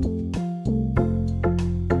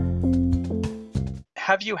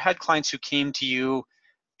 Have you had clients who came to you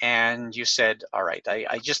and you said, all right,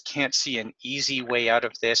 I just can't see an easy way out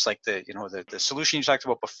of this, like the solution you talked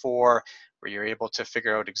about before, where you're able to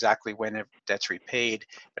figure out exactly when debt's repaid,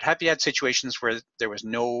 but have you had situations where there was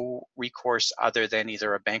no recourse other than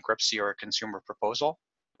either a bankruptcy or a consumer proposal?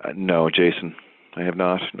 No, Jason, I have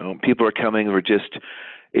not. No, people are coming.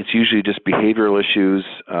 It's usually just behavioral issues.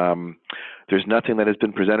 There's nothing that has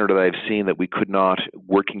been presented that I've seen that we could not,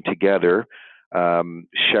 working together,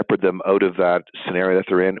 shepherd them out of that scenario that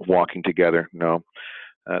they're in, walking together. No,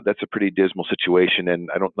 that's a pretty dismal situation, and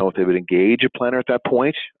I don't know if they would engage a planner at that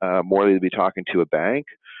point. More they'd be talking to a bank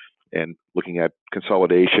and looking at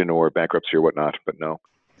consolidation or bankruptcy or whatnot, but no.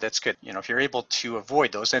 That's good. If you're able to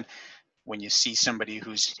avoid those, and when you see somebody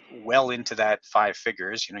who's well into that 5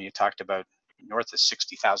 figures, you talked about north of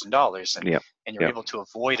 $60,000, and you're able to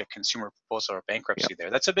avoid a consumer proposal or bankruptcy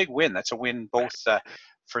there. That's a big win. That's a win both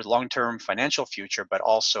for long-term financial future, but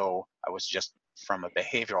also I was just from a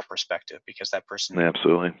behavioral perspective, because that person.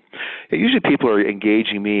 Absolutely. Usually people are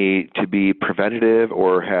engaging me to be preventative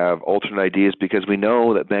or have alternate ideas, because we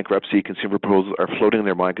know that bankruptcy, consumer proposals are floating in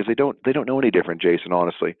their mind because they don't know any different, Jason,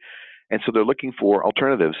 honestly. And so they're looking for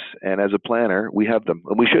alternatives. And as a planner, we have them,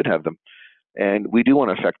 and we should have them. And we do want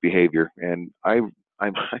to affect behavior. And I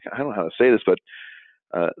don't know how to say this, but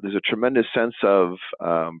there's a tremendous sense of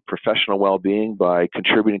professional well-being by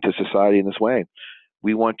contributing to society in this way.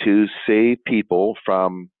 We want to save people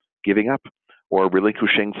from giving up or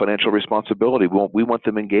relinquishing financial responsibility. We want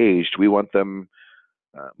them engaged. We want them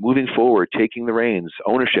moving forward, taking the reins,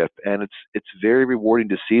 ownership, and it's very rewarding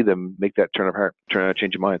to see them make that turn of heart,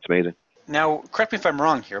 change of mind. It's amazing. Now, correct me if I'm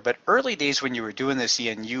wrong here, but early days when you were doing this,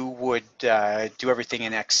 Ian, you would do everything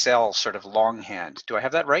in Excel, sort of longhand. Do I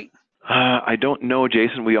have that right? I don't know,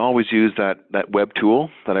 Jason. We always use that web tool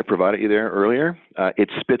that I provided you there earlier. It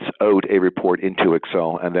spits out a report into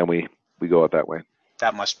Excel, and then we go out that way.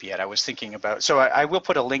 That must be it. I was thinking about. So I will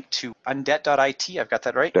put a link to undebt.it. I've got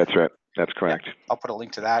that right? That's right. That's correct. Yeah, I'll put a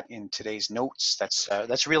link to that in today's notes.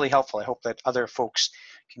 That's really helpful. I hope that other folks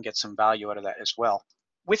can get some value out of that as well.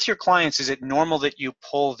 With your clients, is it normal that you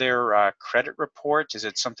pull their credit report? Is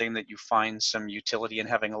it something that you find some utility in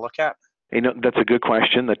having a look at? That's a good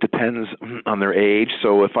question. That depends on their age.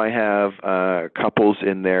 So if I have couples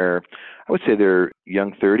in their, I would say their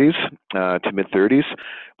young 30s to mid 30s,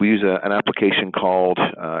 we use an application called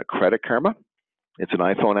Credit Karma. It's an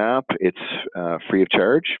iPhone app. It's free of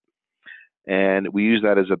charge. And we use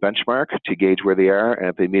that as a benchmark to gauge where they are. And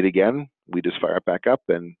if they meet again, we just fire it back up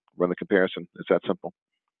and run the comparison. It's that simple.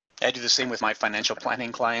 I do the same with my financial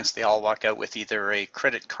planning clients. They all walk out with either a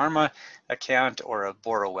Credit Karma account or a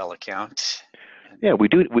Borrowell account. Yeah, we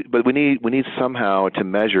do, but we need somehow to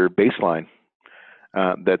measure baseline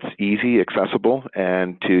that's easy, accessible,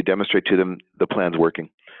 and to demonstrate to them the plan's working.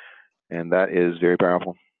 And that is very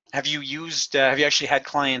powerful. Have you actually had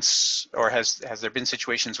clients, or has there been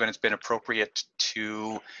situations when it's been appropriate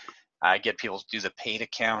to get people to do the paid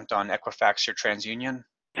account on Equifax or TransUnion?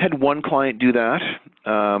 Had one client do that,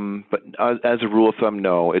 but as a rule of thumb,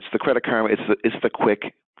 no. It's the Credit Karma. It's a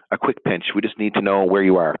quick pinch. We just need to know where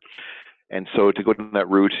you are, and so to go down that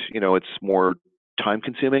route, it's more time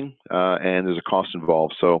consuming and there's a cost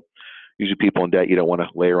involved. So usually people in debt, you don't want to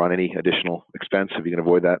layer on any additional expense. If you can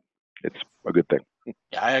avoid that, it's a good thing.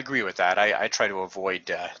 Yeah, I agree with that. I try to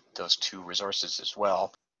avoid those two resources as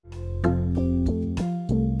well.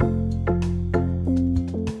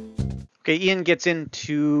 Okay, Ian gets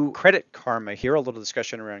into Credit Karma here, a little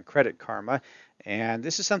discussion around Credit Karma. And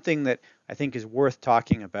this is something that I think is worth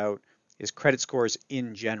talking about, is credit scores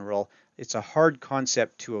in general. It's a hard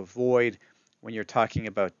concept to avoid when you're talking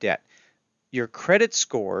about debt. Your credit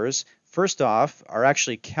scores, first off, are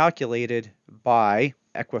actually calculated by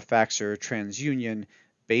Equifax or TransUnion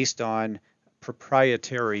based on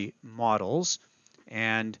proprietary models.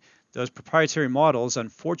 And those proprietary models,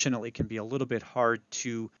 unfortunately, can be a little bit hard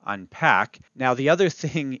to unpack. Now, the other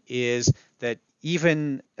thing is that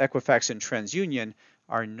even Equifax and TransUnion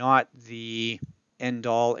are not the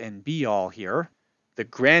end-all and be-all here. The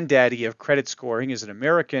granddaddy of credit scoring is an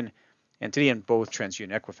American entity, and both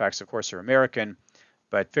TransUnion and Equifax, of course, are American.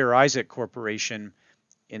 But Fair Isaac Corporation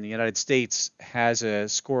in the United States has a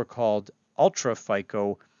score called Ultra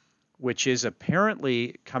FICO, which is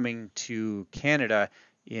apparently coming to Canada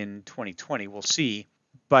in 2020. We'll see.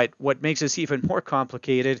 But what makes this even more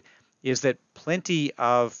complicated is that plenty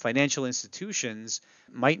of financial institutions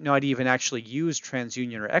might not even actually use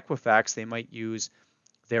TransUnion or Equifax. They might use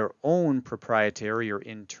their own proprietary or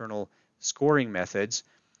internal scoring methods.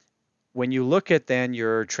 When you look at then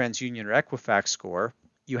your TransUnion or Equifax score,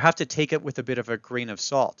 you have to take it with a bit of a grain of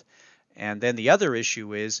salt. And then the other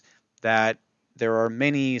issue is that there are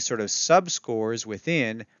many sort of sub-scores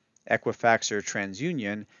within Equifax or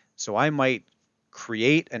TransUnion. So I might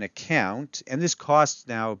create an account, and this costs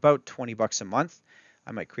now about $20 a month.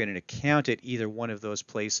 I might create an account at either one of those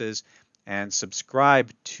places and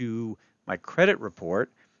subscribe to my credit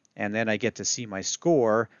report, and then I get to see my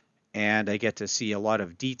score, and I get to see a lot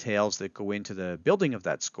of details that go into the building of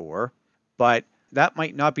that score. But that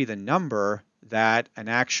might not be the number that an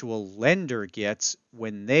actual lender gets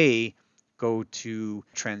when they go to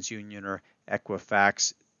TransUnion or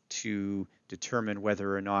Equifax to determine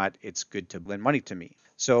whether or not it's good to lend money to me.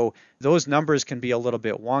 So those numbers can be a little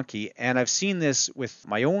bit wonky. And I've seen this with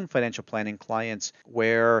my own financial planning clients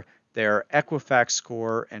where their Equifax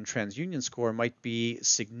score and TransUnion score might be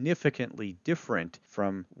significantly different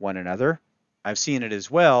from one another. I've seen it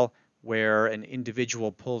as well where an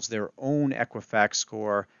individual pulls their own Equifax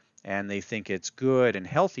score and they think it's good and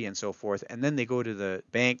healthy and so forth, and then they go to the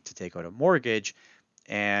bank to take out a mortgage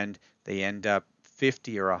and they end up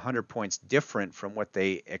 50 or 100 points different from what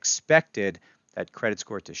they expected that credit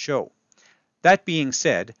score to show. That being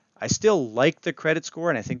said, I still like the credit score,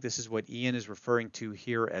 and I think this is what Ian is referring to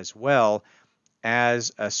here as well,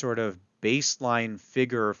 as a sort of baseline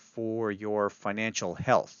figure for your financial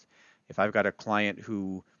health. If I've got a client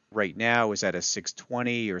who right now is at a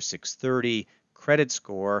 620 or 630 credit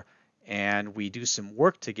score, and we do some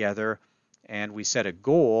work together, and we set a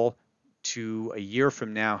goal to a year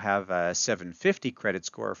from now have a 750 credit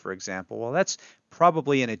score, for example, well, that's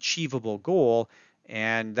probably an achievable goal,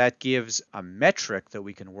 and that gives a metric that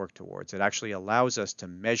we can work towards. It actually allows us to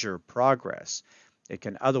measure progress. It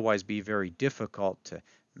can otherwise be very difficult to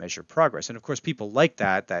measure progress. And of course, people like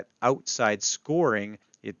that outside scoring.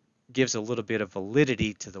 It gives a little bit of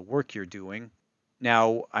validity to the work you're doing.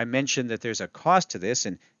 Now, I mentioned that there's a cost to this,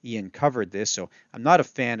 and Ian covered this, so I'm not a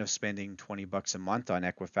fan of spending $20 a month on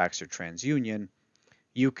Equifax or TransUnion.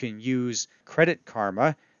 You can use Credit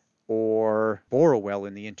Karma or Borrowell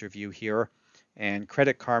in the interview here, and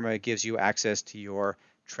Credit Karma gives you access to your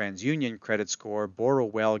TransUnion credit score.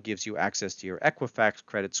 Borrowell gives you access to your Equifax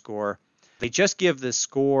credit score. They just give the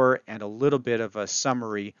score and a little bit of a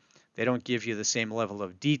summary. They don't give you the same level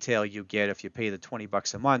of detail you get if you pay the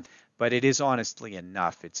 $20 a month, but it is honestly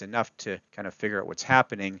enough. It's enough to kind of figure out what's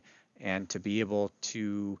happening and to be able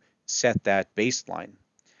to set that baseline.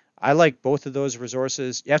 I like both of those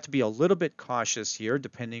resources. You have to be a little bit cautious here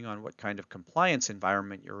depending on what kind of compliance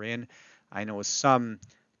environment you're in. I know some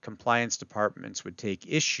compliance departments would take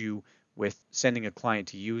issue with sending a client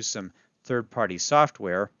to use some third-party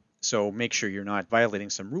software, so make sure you're not violating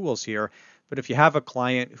some rules here. But if you have a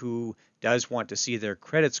client who does want to see their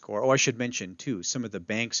credit score, I should mention too, some of the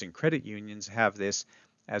banks and credit unions have this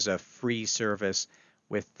as a free service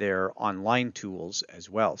with their online tools as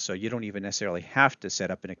well. So you don't even necessarily have to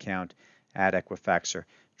set up an account at Equifax or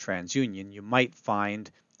TransUnion. You might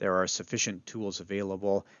find there are sufficient tools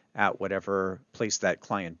available at whatever place that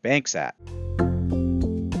client banks at.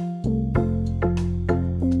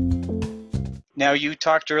 Now, you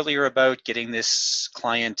talked earlier about getting this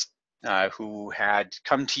client who had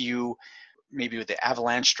come to you maybe with the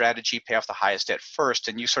avalanche strategy, pay off the highest debt first,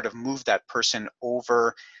 and you sort of move that person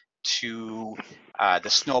over to the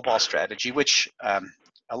snowball strategy, which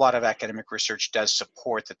a lot of academic research does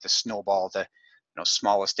support that the snowball, the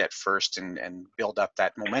smallest debt first and build up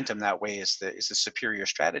that momentum that way is the superior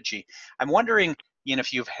strategy. I'm wondering, Ian,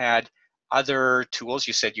 if you've had other tools.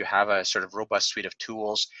 You said you have a sort of robust suite of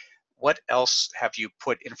tools. What else have you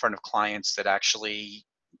put in front of clients that actually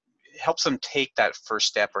helps them take that first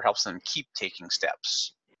step or helps them keep taking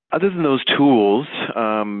steps? Other than those tools,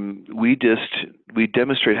 we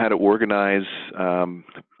demonstrate how to organize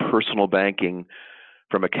personal banking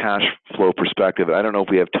from a cash flow perspective. I don't know if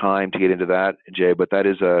we have time to get into that, Jay, but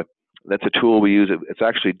that's a tool we use. It's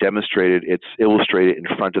actually demonstrated. It's illustrated in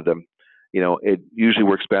front of them. It usually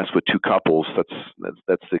works best with two couples.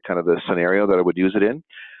 That's the kind of the scenario that I would use it in.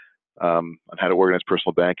 On how to organize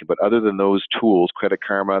personal banking. But other than those tools, Credit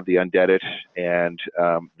Karma, the Undead It, and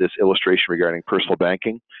this illustration regarding personal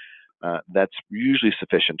banking, that's usually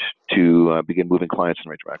sufficient to begin moving clients in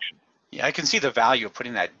the right direction. Yeah, I can see the value of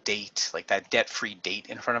putting that date, like that debt-free date,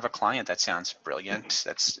 in front of a client. That sounds brilliant.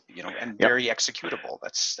 That's and very executable.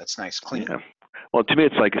 That's nice, clean. Yeah. Well, to me,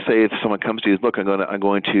 it's like, say, if someone comes to you, look, I'm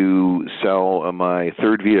going to sell my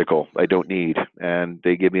third vehicle I don't need, and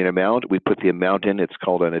they give me an amount. We put the amount in. It's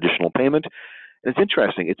called an additional payment, and it's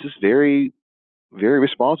interesting. It's just very, very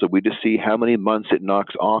responsive. We just see how many months it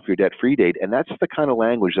knocks off your debt-free date, and that's the kind of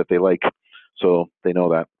language that they like, so they know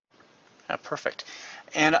that. Perfect.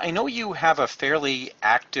 And I know you have a fairly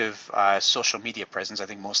active social media presence. I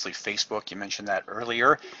think mostly Facebook. You mentioned that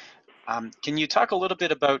earlier. Can you talk a little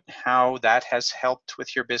bit about how that has helped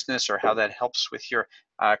with your business or how that helps with your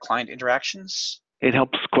client interactions? It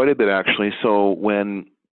helps quite a bit, actually. So when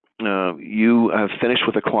you have finished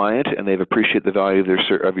with a client and they've appreciated the value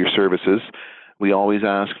of your services, we always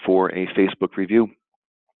ask for a Facebook review.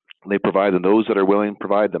 They provide them. Those that are willing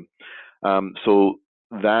provide them. So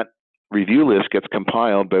that review list gets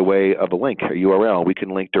compiled by way of a link, a URL. We can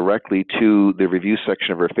link directly to the review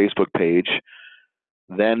section of our Facebook page.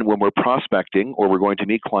 Then when we're prospecting or we're going to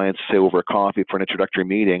meet clients, say over a coffee for an introductory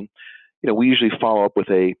meeting, we usually follow up with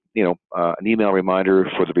an email reminder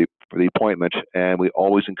for the appointment, and we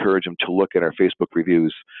always encourage them to look at our Facebook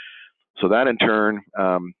reviews. So that in turn,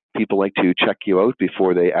 people like to check you out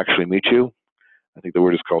before they actually meet you. I think the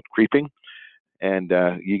word is called creeping. And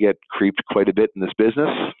you get creeped quite a bit in this business,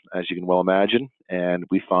 as you can well imagine. And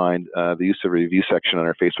we find the use of a review section on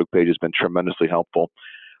our Facebook page has been tremendously helpful.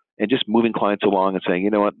 And just moving clients along and saying,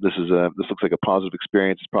 you know what, this looks like a positive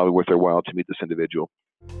experience. It's probably worth their while to meet this individual.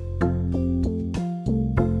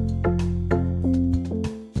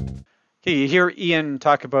 Okay, you hear Ian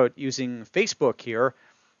talk about using Facebook here,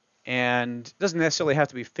 and it doesn't necessarily have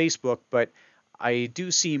to be Facebook, but I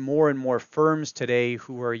do see more and more firms today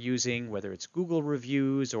who are using, whether it's Google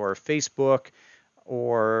reviews or Facebook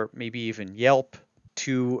or maybe even Yelp,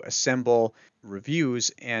 to assemble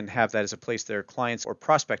reviews and have that as a place their clients or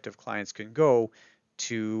prospective clients can go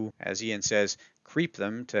to, as Ian says, creep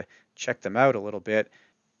them, to check them out a little bit.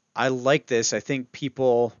 I like this. I think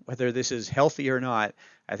people, whether this is healthy or not,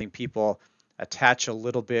 I think people attach a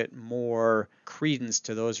little bit more credence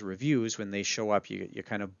to those reviews when they show up. You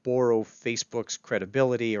kind of borrow Facebook's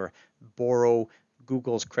credibility or borrow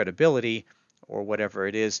Google's credibility or whatever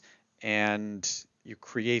it is, and you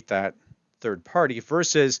create that third party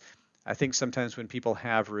versus I think sometimes when people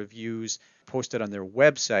have reviews posted on their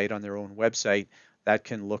website, on their own website, that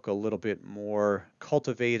can look a little bit more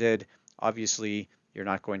cultivated. Obviously, you're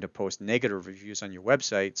not going to post negative reviews on your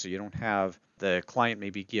website, so you don't have the client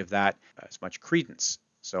maybe give that as much credence.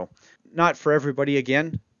 So not for everybody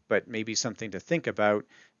again, but maybe something to think about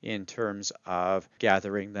in terms of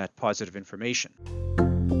gathering that positive information.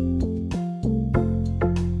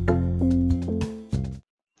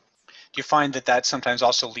 Do you find that sometimes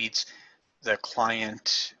also leads the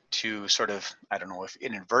client to sort of, I don't know if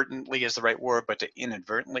inadvertently is the right word, but to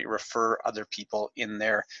inadvertently refer other people in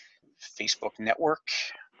their Facebook network?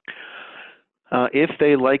 If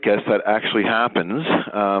they like us, that actually happens.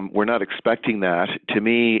 We're not expecting that. To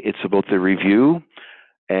me, it's about the review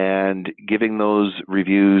and giving those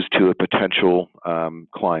reviews to a potential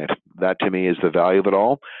client. That to me is the value of it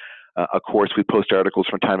all. Of course, we post articles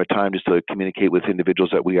from time to time just to communicate with individuals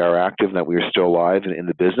that we are active and that we are still alive in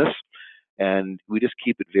the business. And we just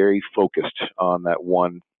keep it very focused on that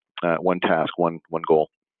one task, one goal.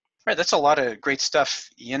 Right, that's a lot of great stuff,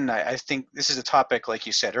 Ian. I think this is a topic, like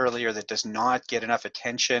you said earlier, that does not get enough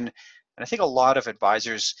attention. And I think a lot of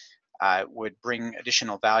advisors would bring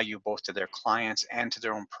additional value both to their clients and to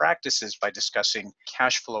their own practices by discussing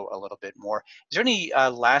cash flow a little bit more. Is there any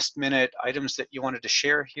last minute items that you wanted to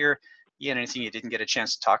share here, Ian, anything you didn't get a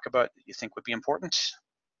chance to talk about that you think would be important?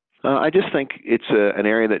 I just think it's an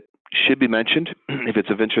area that should be mentioned if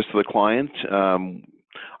it's of interest to the client.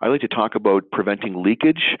 I like to talk about preventing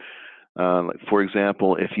leakage. For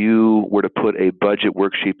example, if you were to put a budget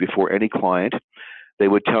worksheet before any client, they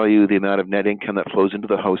would tell you the amount of net income that flows into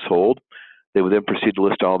the household. They would then proceed to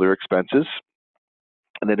list all their expenses,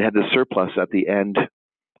 and then had the surplus at the end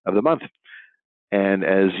of the month. And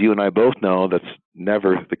as you and I both know, that's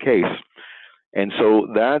never the case. And so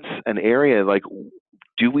that's an area like,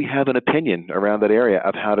 do we have an opinion around that area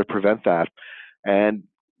of how to prevent that? And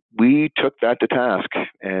we took that to task,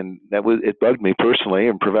 and it bugged me personally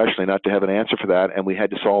and professionally not to have an answer for that, and we had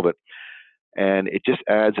to solve it. And it just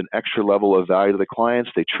adds an extra level of value to the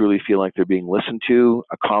clients. They truly feel like they're being listened to,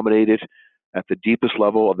 accommodated at the deepest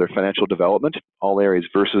level of their financial development, all areas,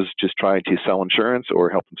 versus just trying to sell insurance or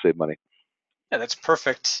help them save money. Yeah, that's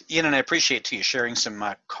perfect. Ian, and I appreciate you sharing some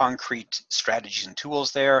concrete strategies and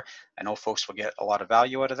tools there. I know folks will get a lot of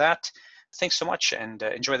value out of that. Thanks so much, and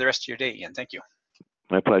enjoy the rest of your day, Ian. Thank you.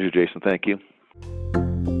 My pleasure, Jason. Thank you.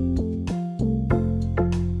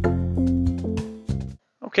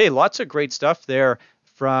 Okay, lots of great stuff there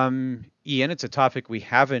from Ian. It's a topic we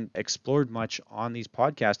haven't explored much on these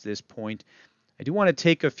podcasts at this point. I do want to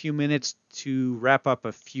take a few minutes to wrap up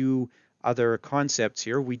a few other concepts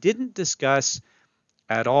here. We didn't discuss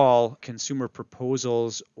at all consumer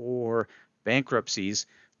proposals or bankruptcies,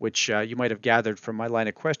 which you might have gathered from my line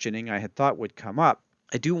of questioning I had thought would come up.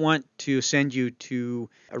 I do want to send you to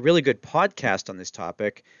a really good podcast on this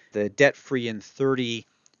topic, the Debt Free in 30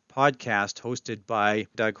 podcast hosted by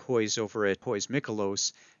Doug Hoyes over at Hoyes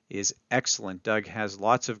Mikolos is excellent. Doug has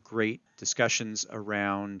lots of great discussions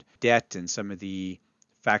around debt and some of the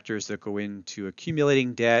factors that go into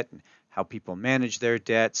accumulating debt and how people manage their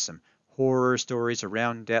debt, some horror stories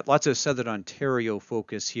around debt, lots of Southern Ontario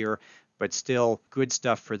focus here, but still good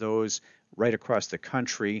stuff for those right across the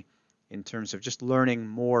country in terms of just learning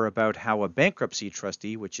more about how a bankruptcy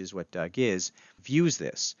trustee, which is what Doug is, views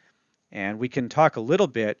this. And we can talk a little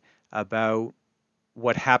bit about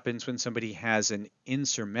what happens when somebody has an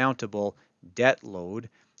insurmountable debt load.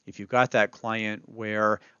 If you've got that client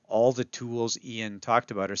where all the tools Ian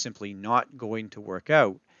talked about are simply not going to work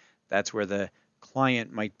out, that's where the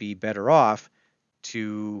client might be better off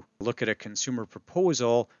to look at a consumer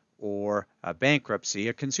proposal or a bankruptcy.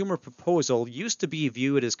 A consumer proposal used to be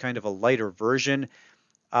viewed as kind of a lighter version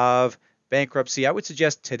of bankruptcy. I would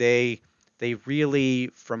suggest today they really,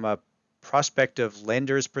 from a prospective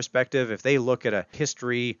lender's perspective, if they look at a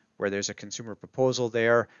history where there's a consumer proposal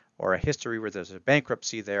there or a history where there's a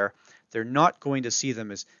bankruptcy there, they're not going to see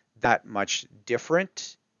them as that much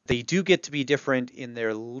different. They do get to be different in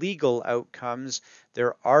their legal outcomes.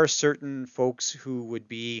 There are certain folks who would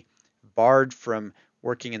be barred from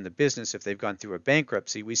working in the business if they've gone through a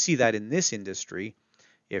bankruptcy. We see that in this industry.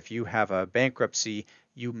 If you have a bankruptcy,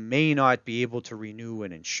 you may not be able to renew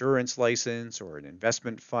an insurance license or an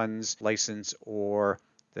investment funds license or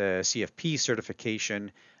the CFP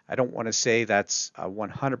certification. I don't want to say that's a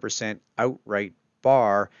 100% outright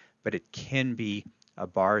bar, but it can be a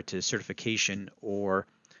bar to certification or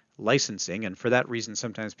licensing. And for that reason,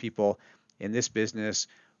 sometimes people in this business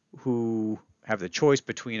who have the choice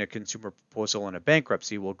between a consumer proposal and a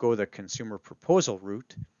bankruptcy will go the consumer proposal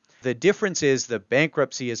route. The difference is the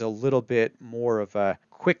bankruptcy is a little bit more of a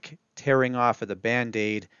quick tearing off of the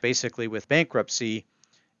Band-Aid. Basically, with bankruptcy,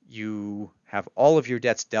 you have all of your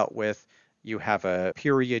debts dealt with. You have a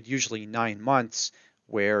period, usually 9 months,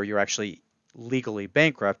 where you're actually legally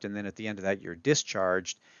bankrupt, and then at the end of that, you're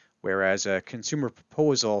discharged. Whereas a consumer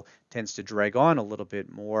proposal tends to drag on a little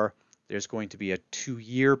bit more. There's going to be a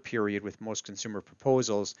 2-year period with most consumer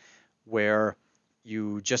proposals where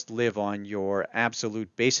you just live on your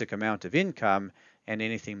absolute basic amount of income, and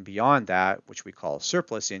anything beyond that, which we call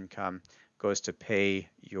surplus income, goes to pay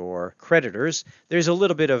your creditors. There's a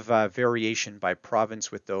little bit of variation by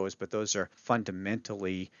province with those, but those are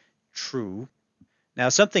fundamentally true. Now,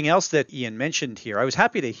 something else that Ian mentioned here, I was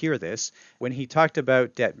happy to hear this. When he talked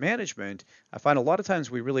about debt management, I find a lot of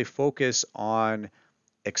times we really focus on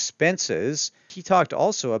expenses. He talked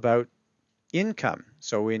also about income.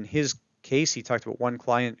 So in his case, he talked about one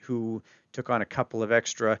client who took on a couple of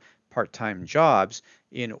extra part-time jobs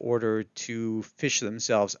in order to fish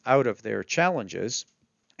themselves out of their challenges.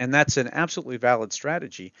 And that's an absolutely valid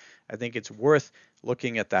strategy. I think it's worth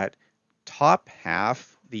looking at that top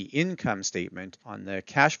half, the income statement on the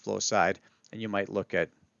cash flow side, and you might look at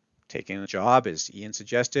taking a job, as Ian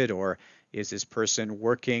suggested, or is this person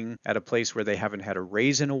working at a place where they haven't had a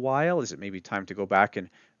raise in a while? Is it maybe time to go back and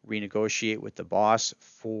renegotiate with the boss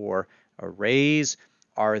for a raise?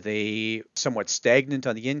 Are they somewhat stagnant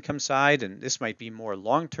on the income side? And this might be more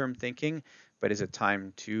long-term thinking, but is it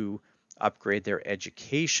time to upgrade their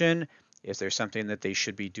education? Is there something that they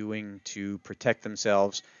should be doing to protect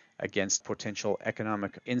themselves against potential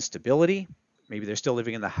economic instability? Maybe they're still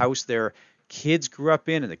living in the house their kids grew up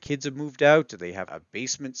in and the kids have moved out. Do they have a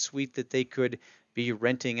basement suite that they could be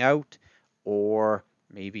renting out? Or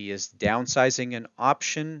maybe is downsizing an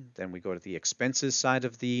option? Then we go to the expenses side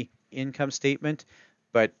of the income statement.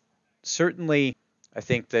 But certainly, I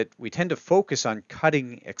think that we tend to focus on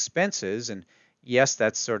cutting expenses. And yes,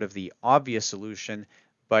 that's sort of the obvious solution.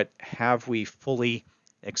 But have we fully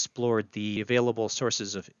explored the available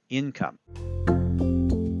sources of income?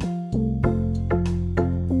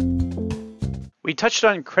 We touched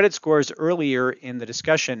on credit scores earlier in the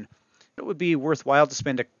discussion. It would be worthwhile to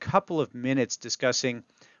spend a couple of minutes discussing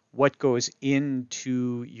what goes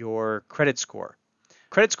into your credit score.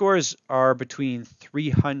 Credit scores are between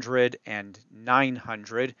 300 and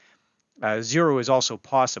 900. 0 is also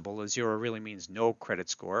possible. A 0 really means no credit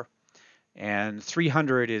score. And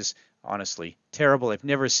 300 is honestly terrible. I've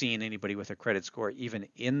never seen anybody with a credit score even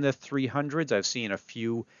in the 300s. I've seen a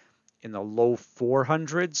few in the low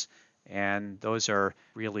 400s. And those are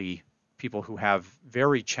really people who have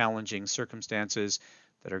very challenging circumstances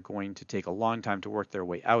that are going to take a long time to work their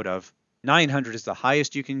way out of. 900 is the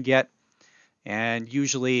highest you can get. And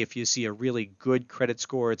usually if you see a really good credit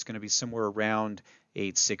score, it's going to be somewhere around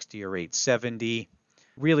 860 or 870.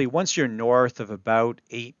 Really, once you're north of about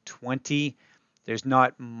 820, there's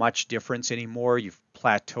not much difference anymore. You've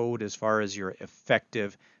plateaued as far as your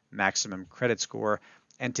effective maximum credit score.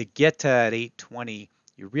 And to get to that 820,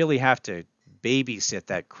 you really have to babysit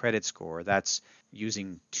that credit score. That's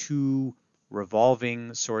using 2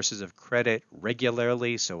 revolving sources of credit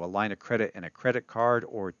regularly, so a line of credit and a credit card,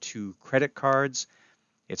 or 2 credit cards.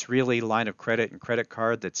 It's really line of credit and credit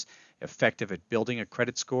card that's effective at building a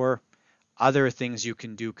credit score. Other things you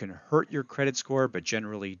can do can hurt your credit score, but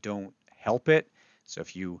generally don't help it. So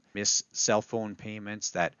if you miss cell phone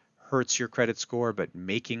payments, that hurts your credit score, but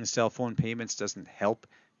making cell phone payments doesn't help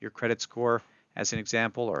your credit score, as an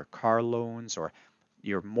example, or car loans, or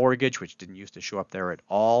your mortgage, which didn't used to show up there at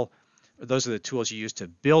all. Those are the tools you use to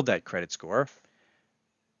build that credit score.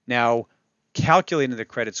 Now, calculating the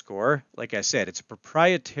credit score, like I said, it's a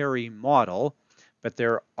proprietary model, but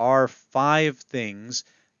there are 5 things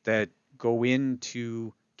that go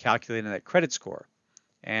into calculating that credit score.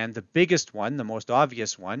 And the biggest one, the most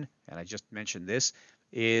obvious one, and I just mentioned this,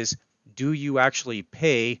 is do you actually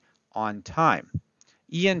pay on time?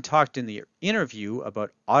 Ian talked in the interview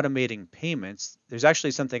about automating payments. There's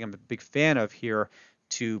actually something I'm a big fan of here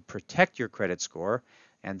to protect your credit score,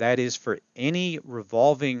 and that is for any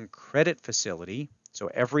revolving credit facility, so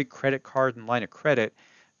every credit card and line of credit,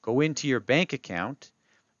 go into your bank account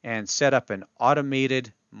and set up an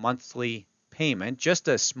automated monthly payment, just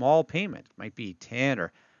a small payment. It might be $10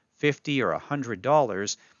 or $50 or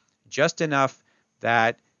 $100, just enough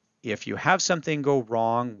that if you have something go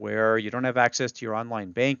wrong where you don't have access to your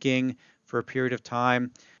online banking for a period of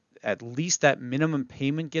time, at least that minimum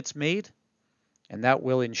payment gets made, and that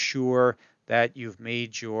will ensure that you've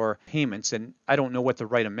made your payments. And I don't know what the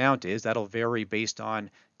right amount is. That'll vary based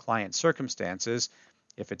on client circumstances.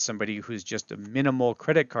 If it's somebody who's just a minimal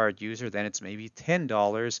credit card user, then it's maybe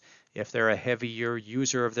 $10. If they're a heavier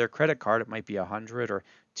user of their credit card, it might be $100 or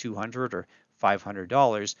 $200 or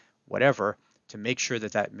 $500, whatever, to make sure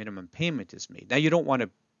that that minimum payment is made. Now, you don't want to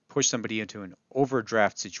push somebody into an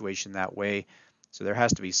overdraft situation that way, so there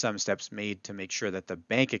has to be some steps made to make sure that the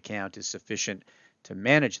bank account is sufficient to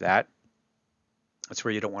manage that. That's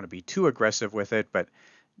where you don't want to be too aggressive with it, but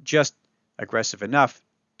just aggressive enough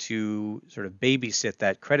to sort of babysit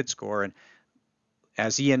that credit score. And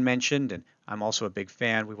as Ian mentioned, and I'm also a big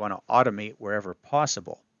fan, we want to automate wherever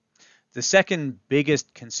possible. The second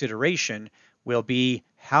biggest consideration will be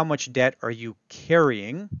how much debt are you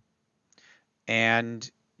carrying? And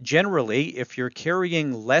generally, if you're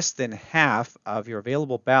carrying less than half of your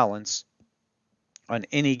available balance on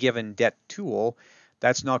any given debt tool,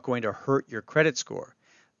 that's not going to hurt your credit score.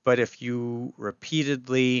 But if you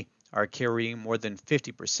repeatedly are carrying more than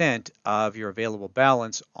 50% of your available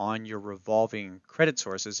balance on your revolving credit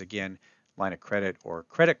sources, again, line of credit or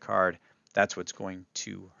credit card, that's what's going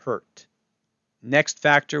to hurt. Next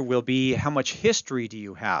factor will be how much history do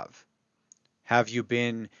you have? Have you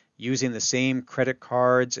been using the same credit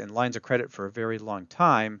cards and lines of credit for a very long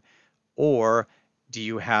time? Or do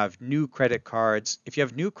you have new credit cards? If you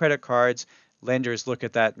have new credit cards, lenders look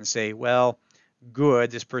at that and say, well, good,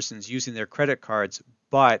 this person's using their credit cards,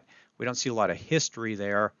 but we don't see a lot of history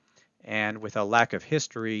there. And with a lack of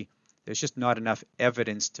history, there's just not enough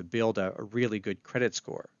evidence to build a really good credit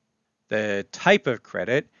score. The type of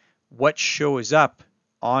credit, what shows up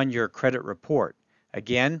on your credit report.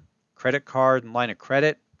 Again, credit card and line of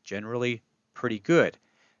credit, generally pretty good.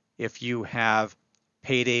 If you have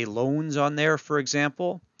payday loans on there, for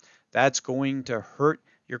example, that's going to hurt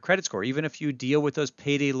your credit score. Even if you deal with those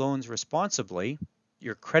payday loans responsibly,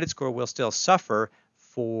 your credit score will still suffer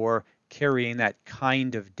for carrying that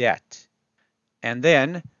kind of debt. And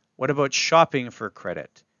then, what about shopping for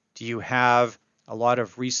credit? Do you have a lot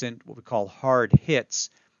of recent, what we call hard hits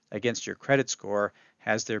against your credit score?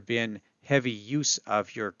 Has there been heavy use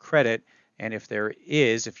of your credit? And if there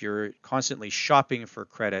is, if you're constantly shopping for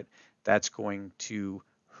credit, that's going to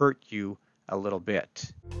hurt you a little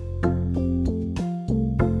bit.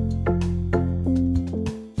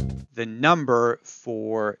 The number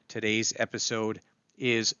for today's episode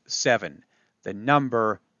is 7. The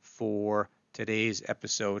number for today's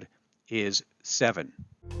episode is 7.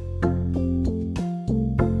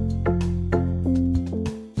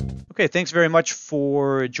 Okay, thanks very much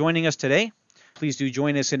for joining us today. Please do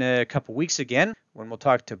join us in a couple weeks again when we'll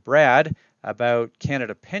talk to Brad about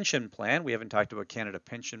Canada Pension Plan. We haven't talked about Canada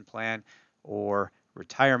Pension Plan or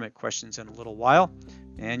retirement questions in a little while.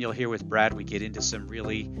 And you'll hear with Brad, we get into some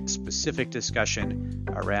really specific discussion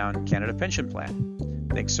around Canada Pension Plan.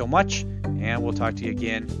 Thanks so much, and we'll talk to you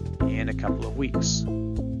again in a couple of weeks.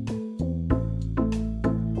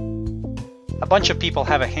 A bunch of people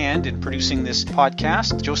have a hand in producing this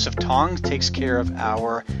podcast. Joseph Tong takes care of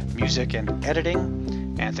our music and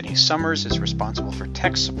editing. Anthony Summers is responsible for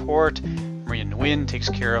tech support. Maria Nguyen takes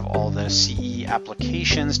care of all the CE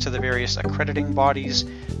applications to the various accrediting bodies.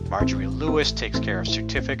 Marjorie Lewis takes care of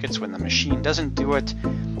certificates when the machine doesn't do it.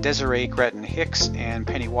 Desiree Gretton Hicks and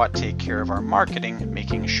Penny Watt take care of our marketing,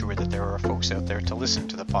 making sure that there are folks out there to listen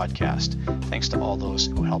to the podcast. Thanks to all those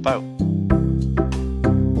who help out.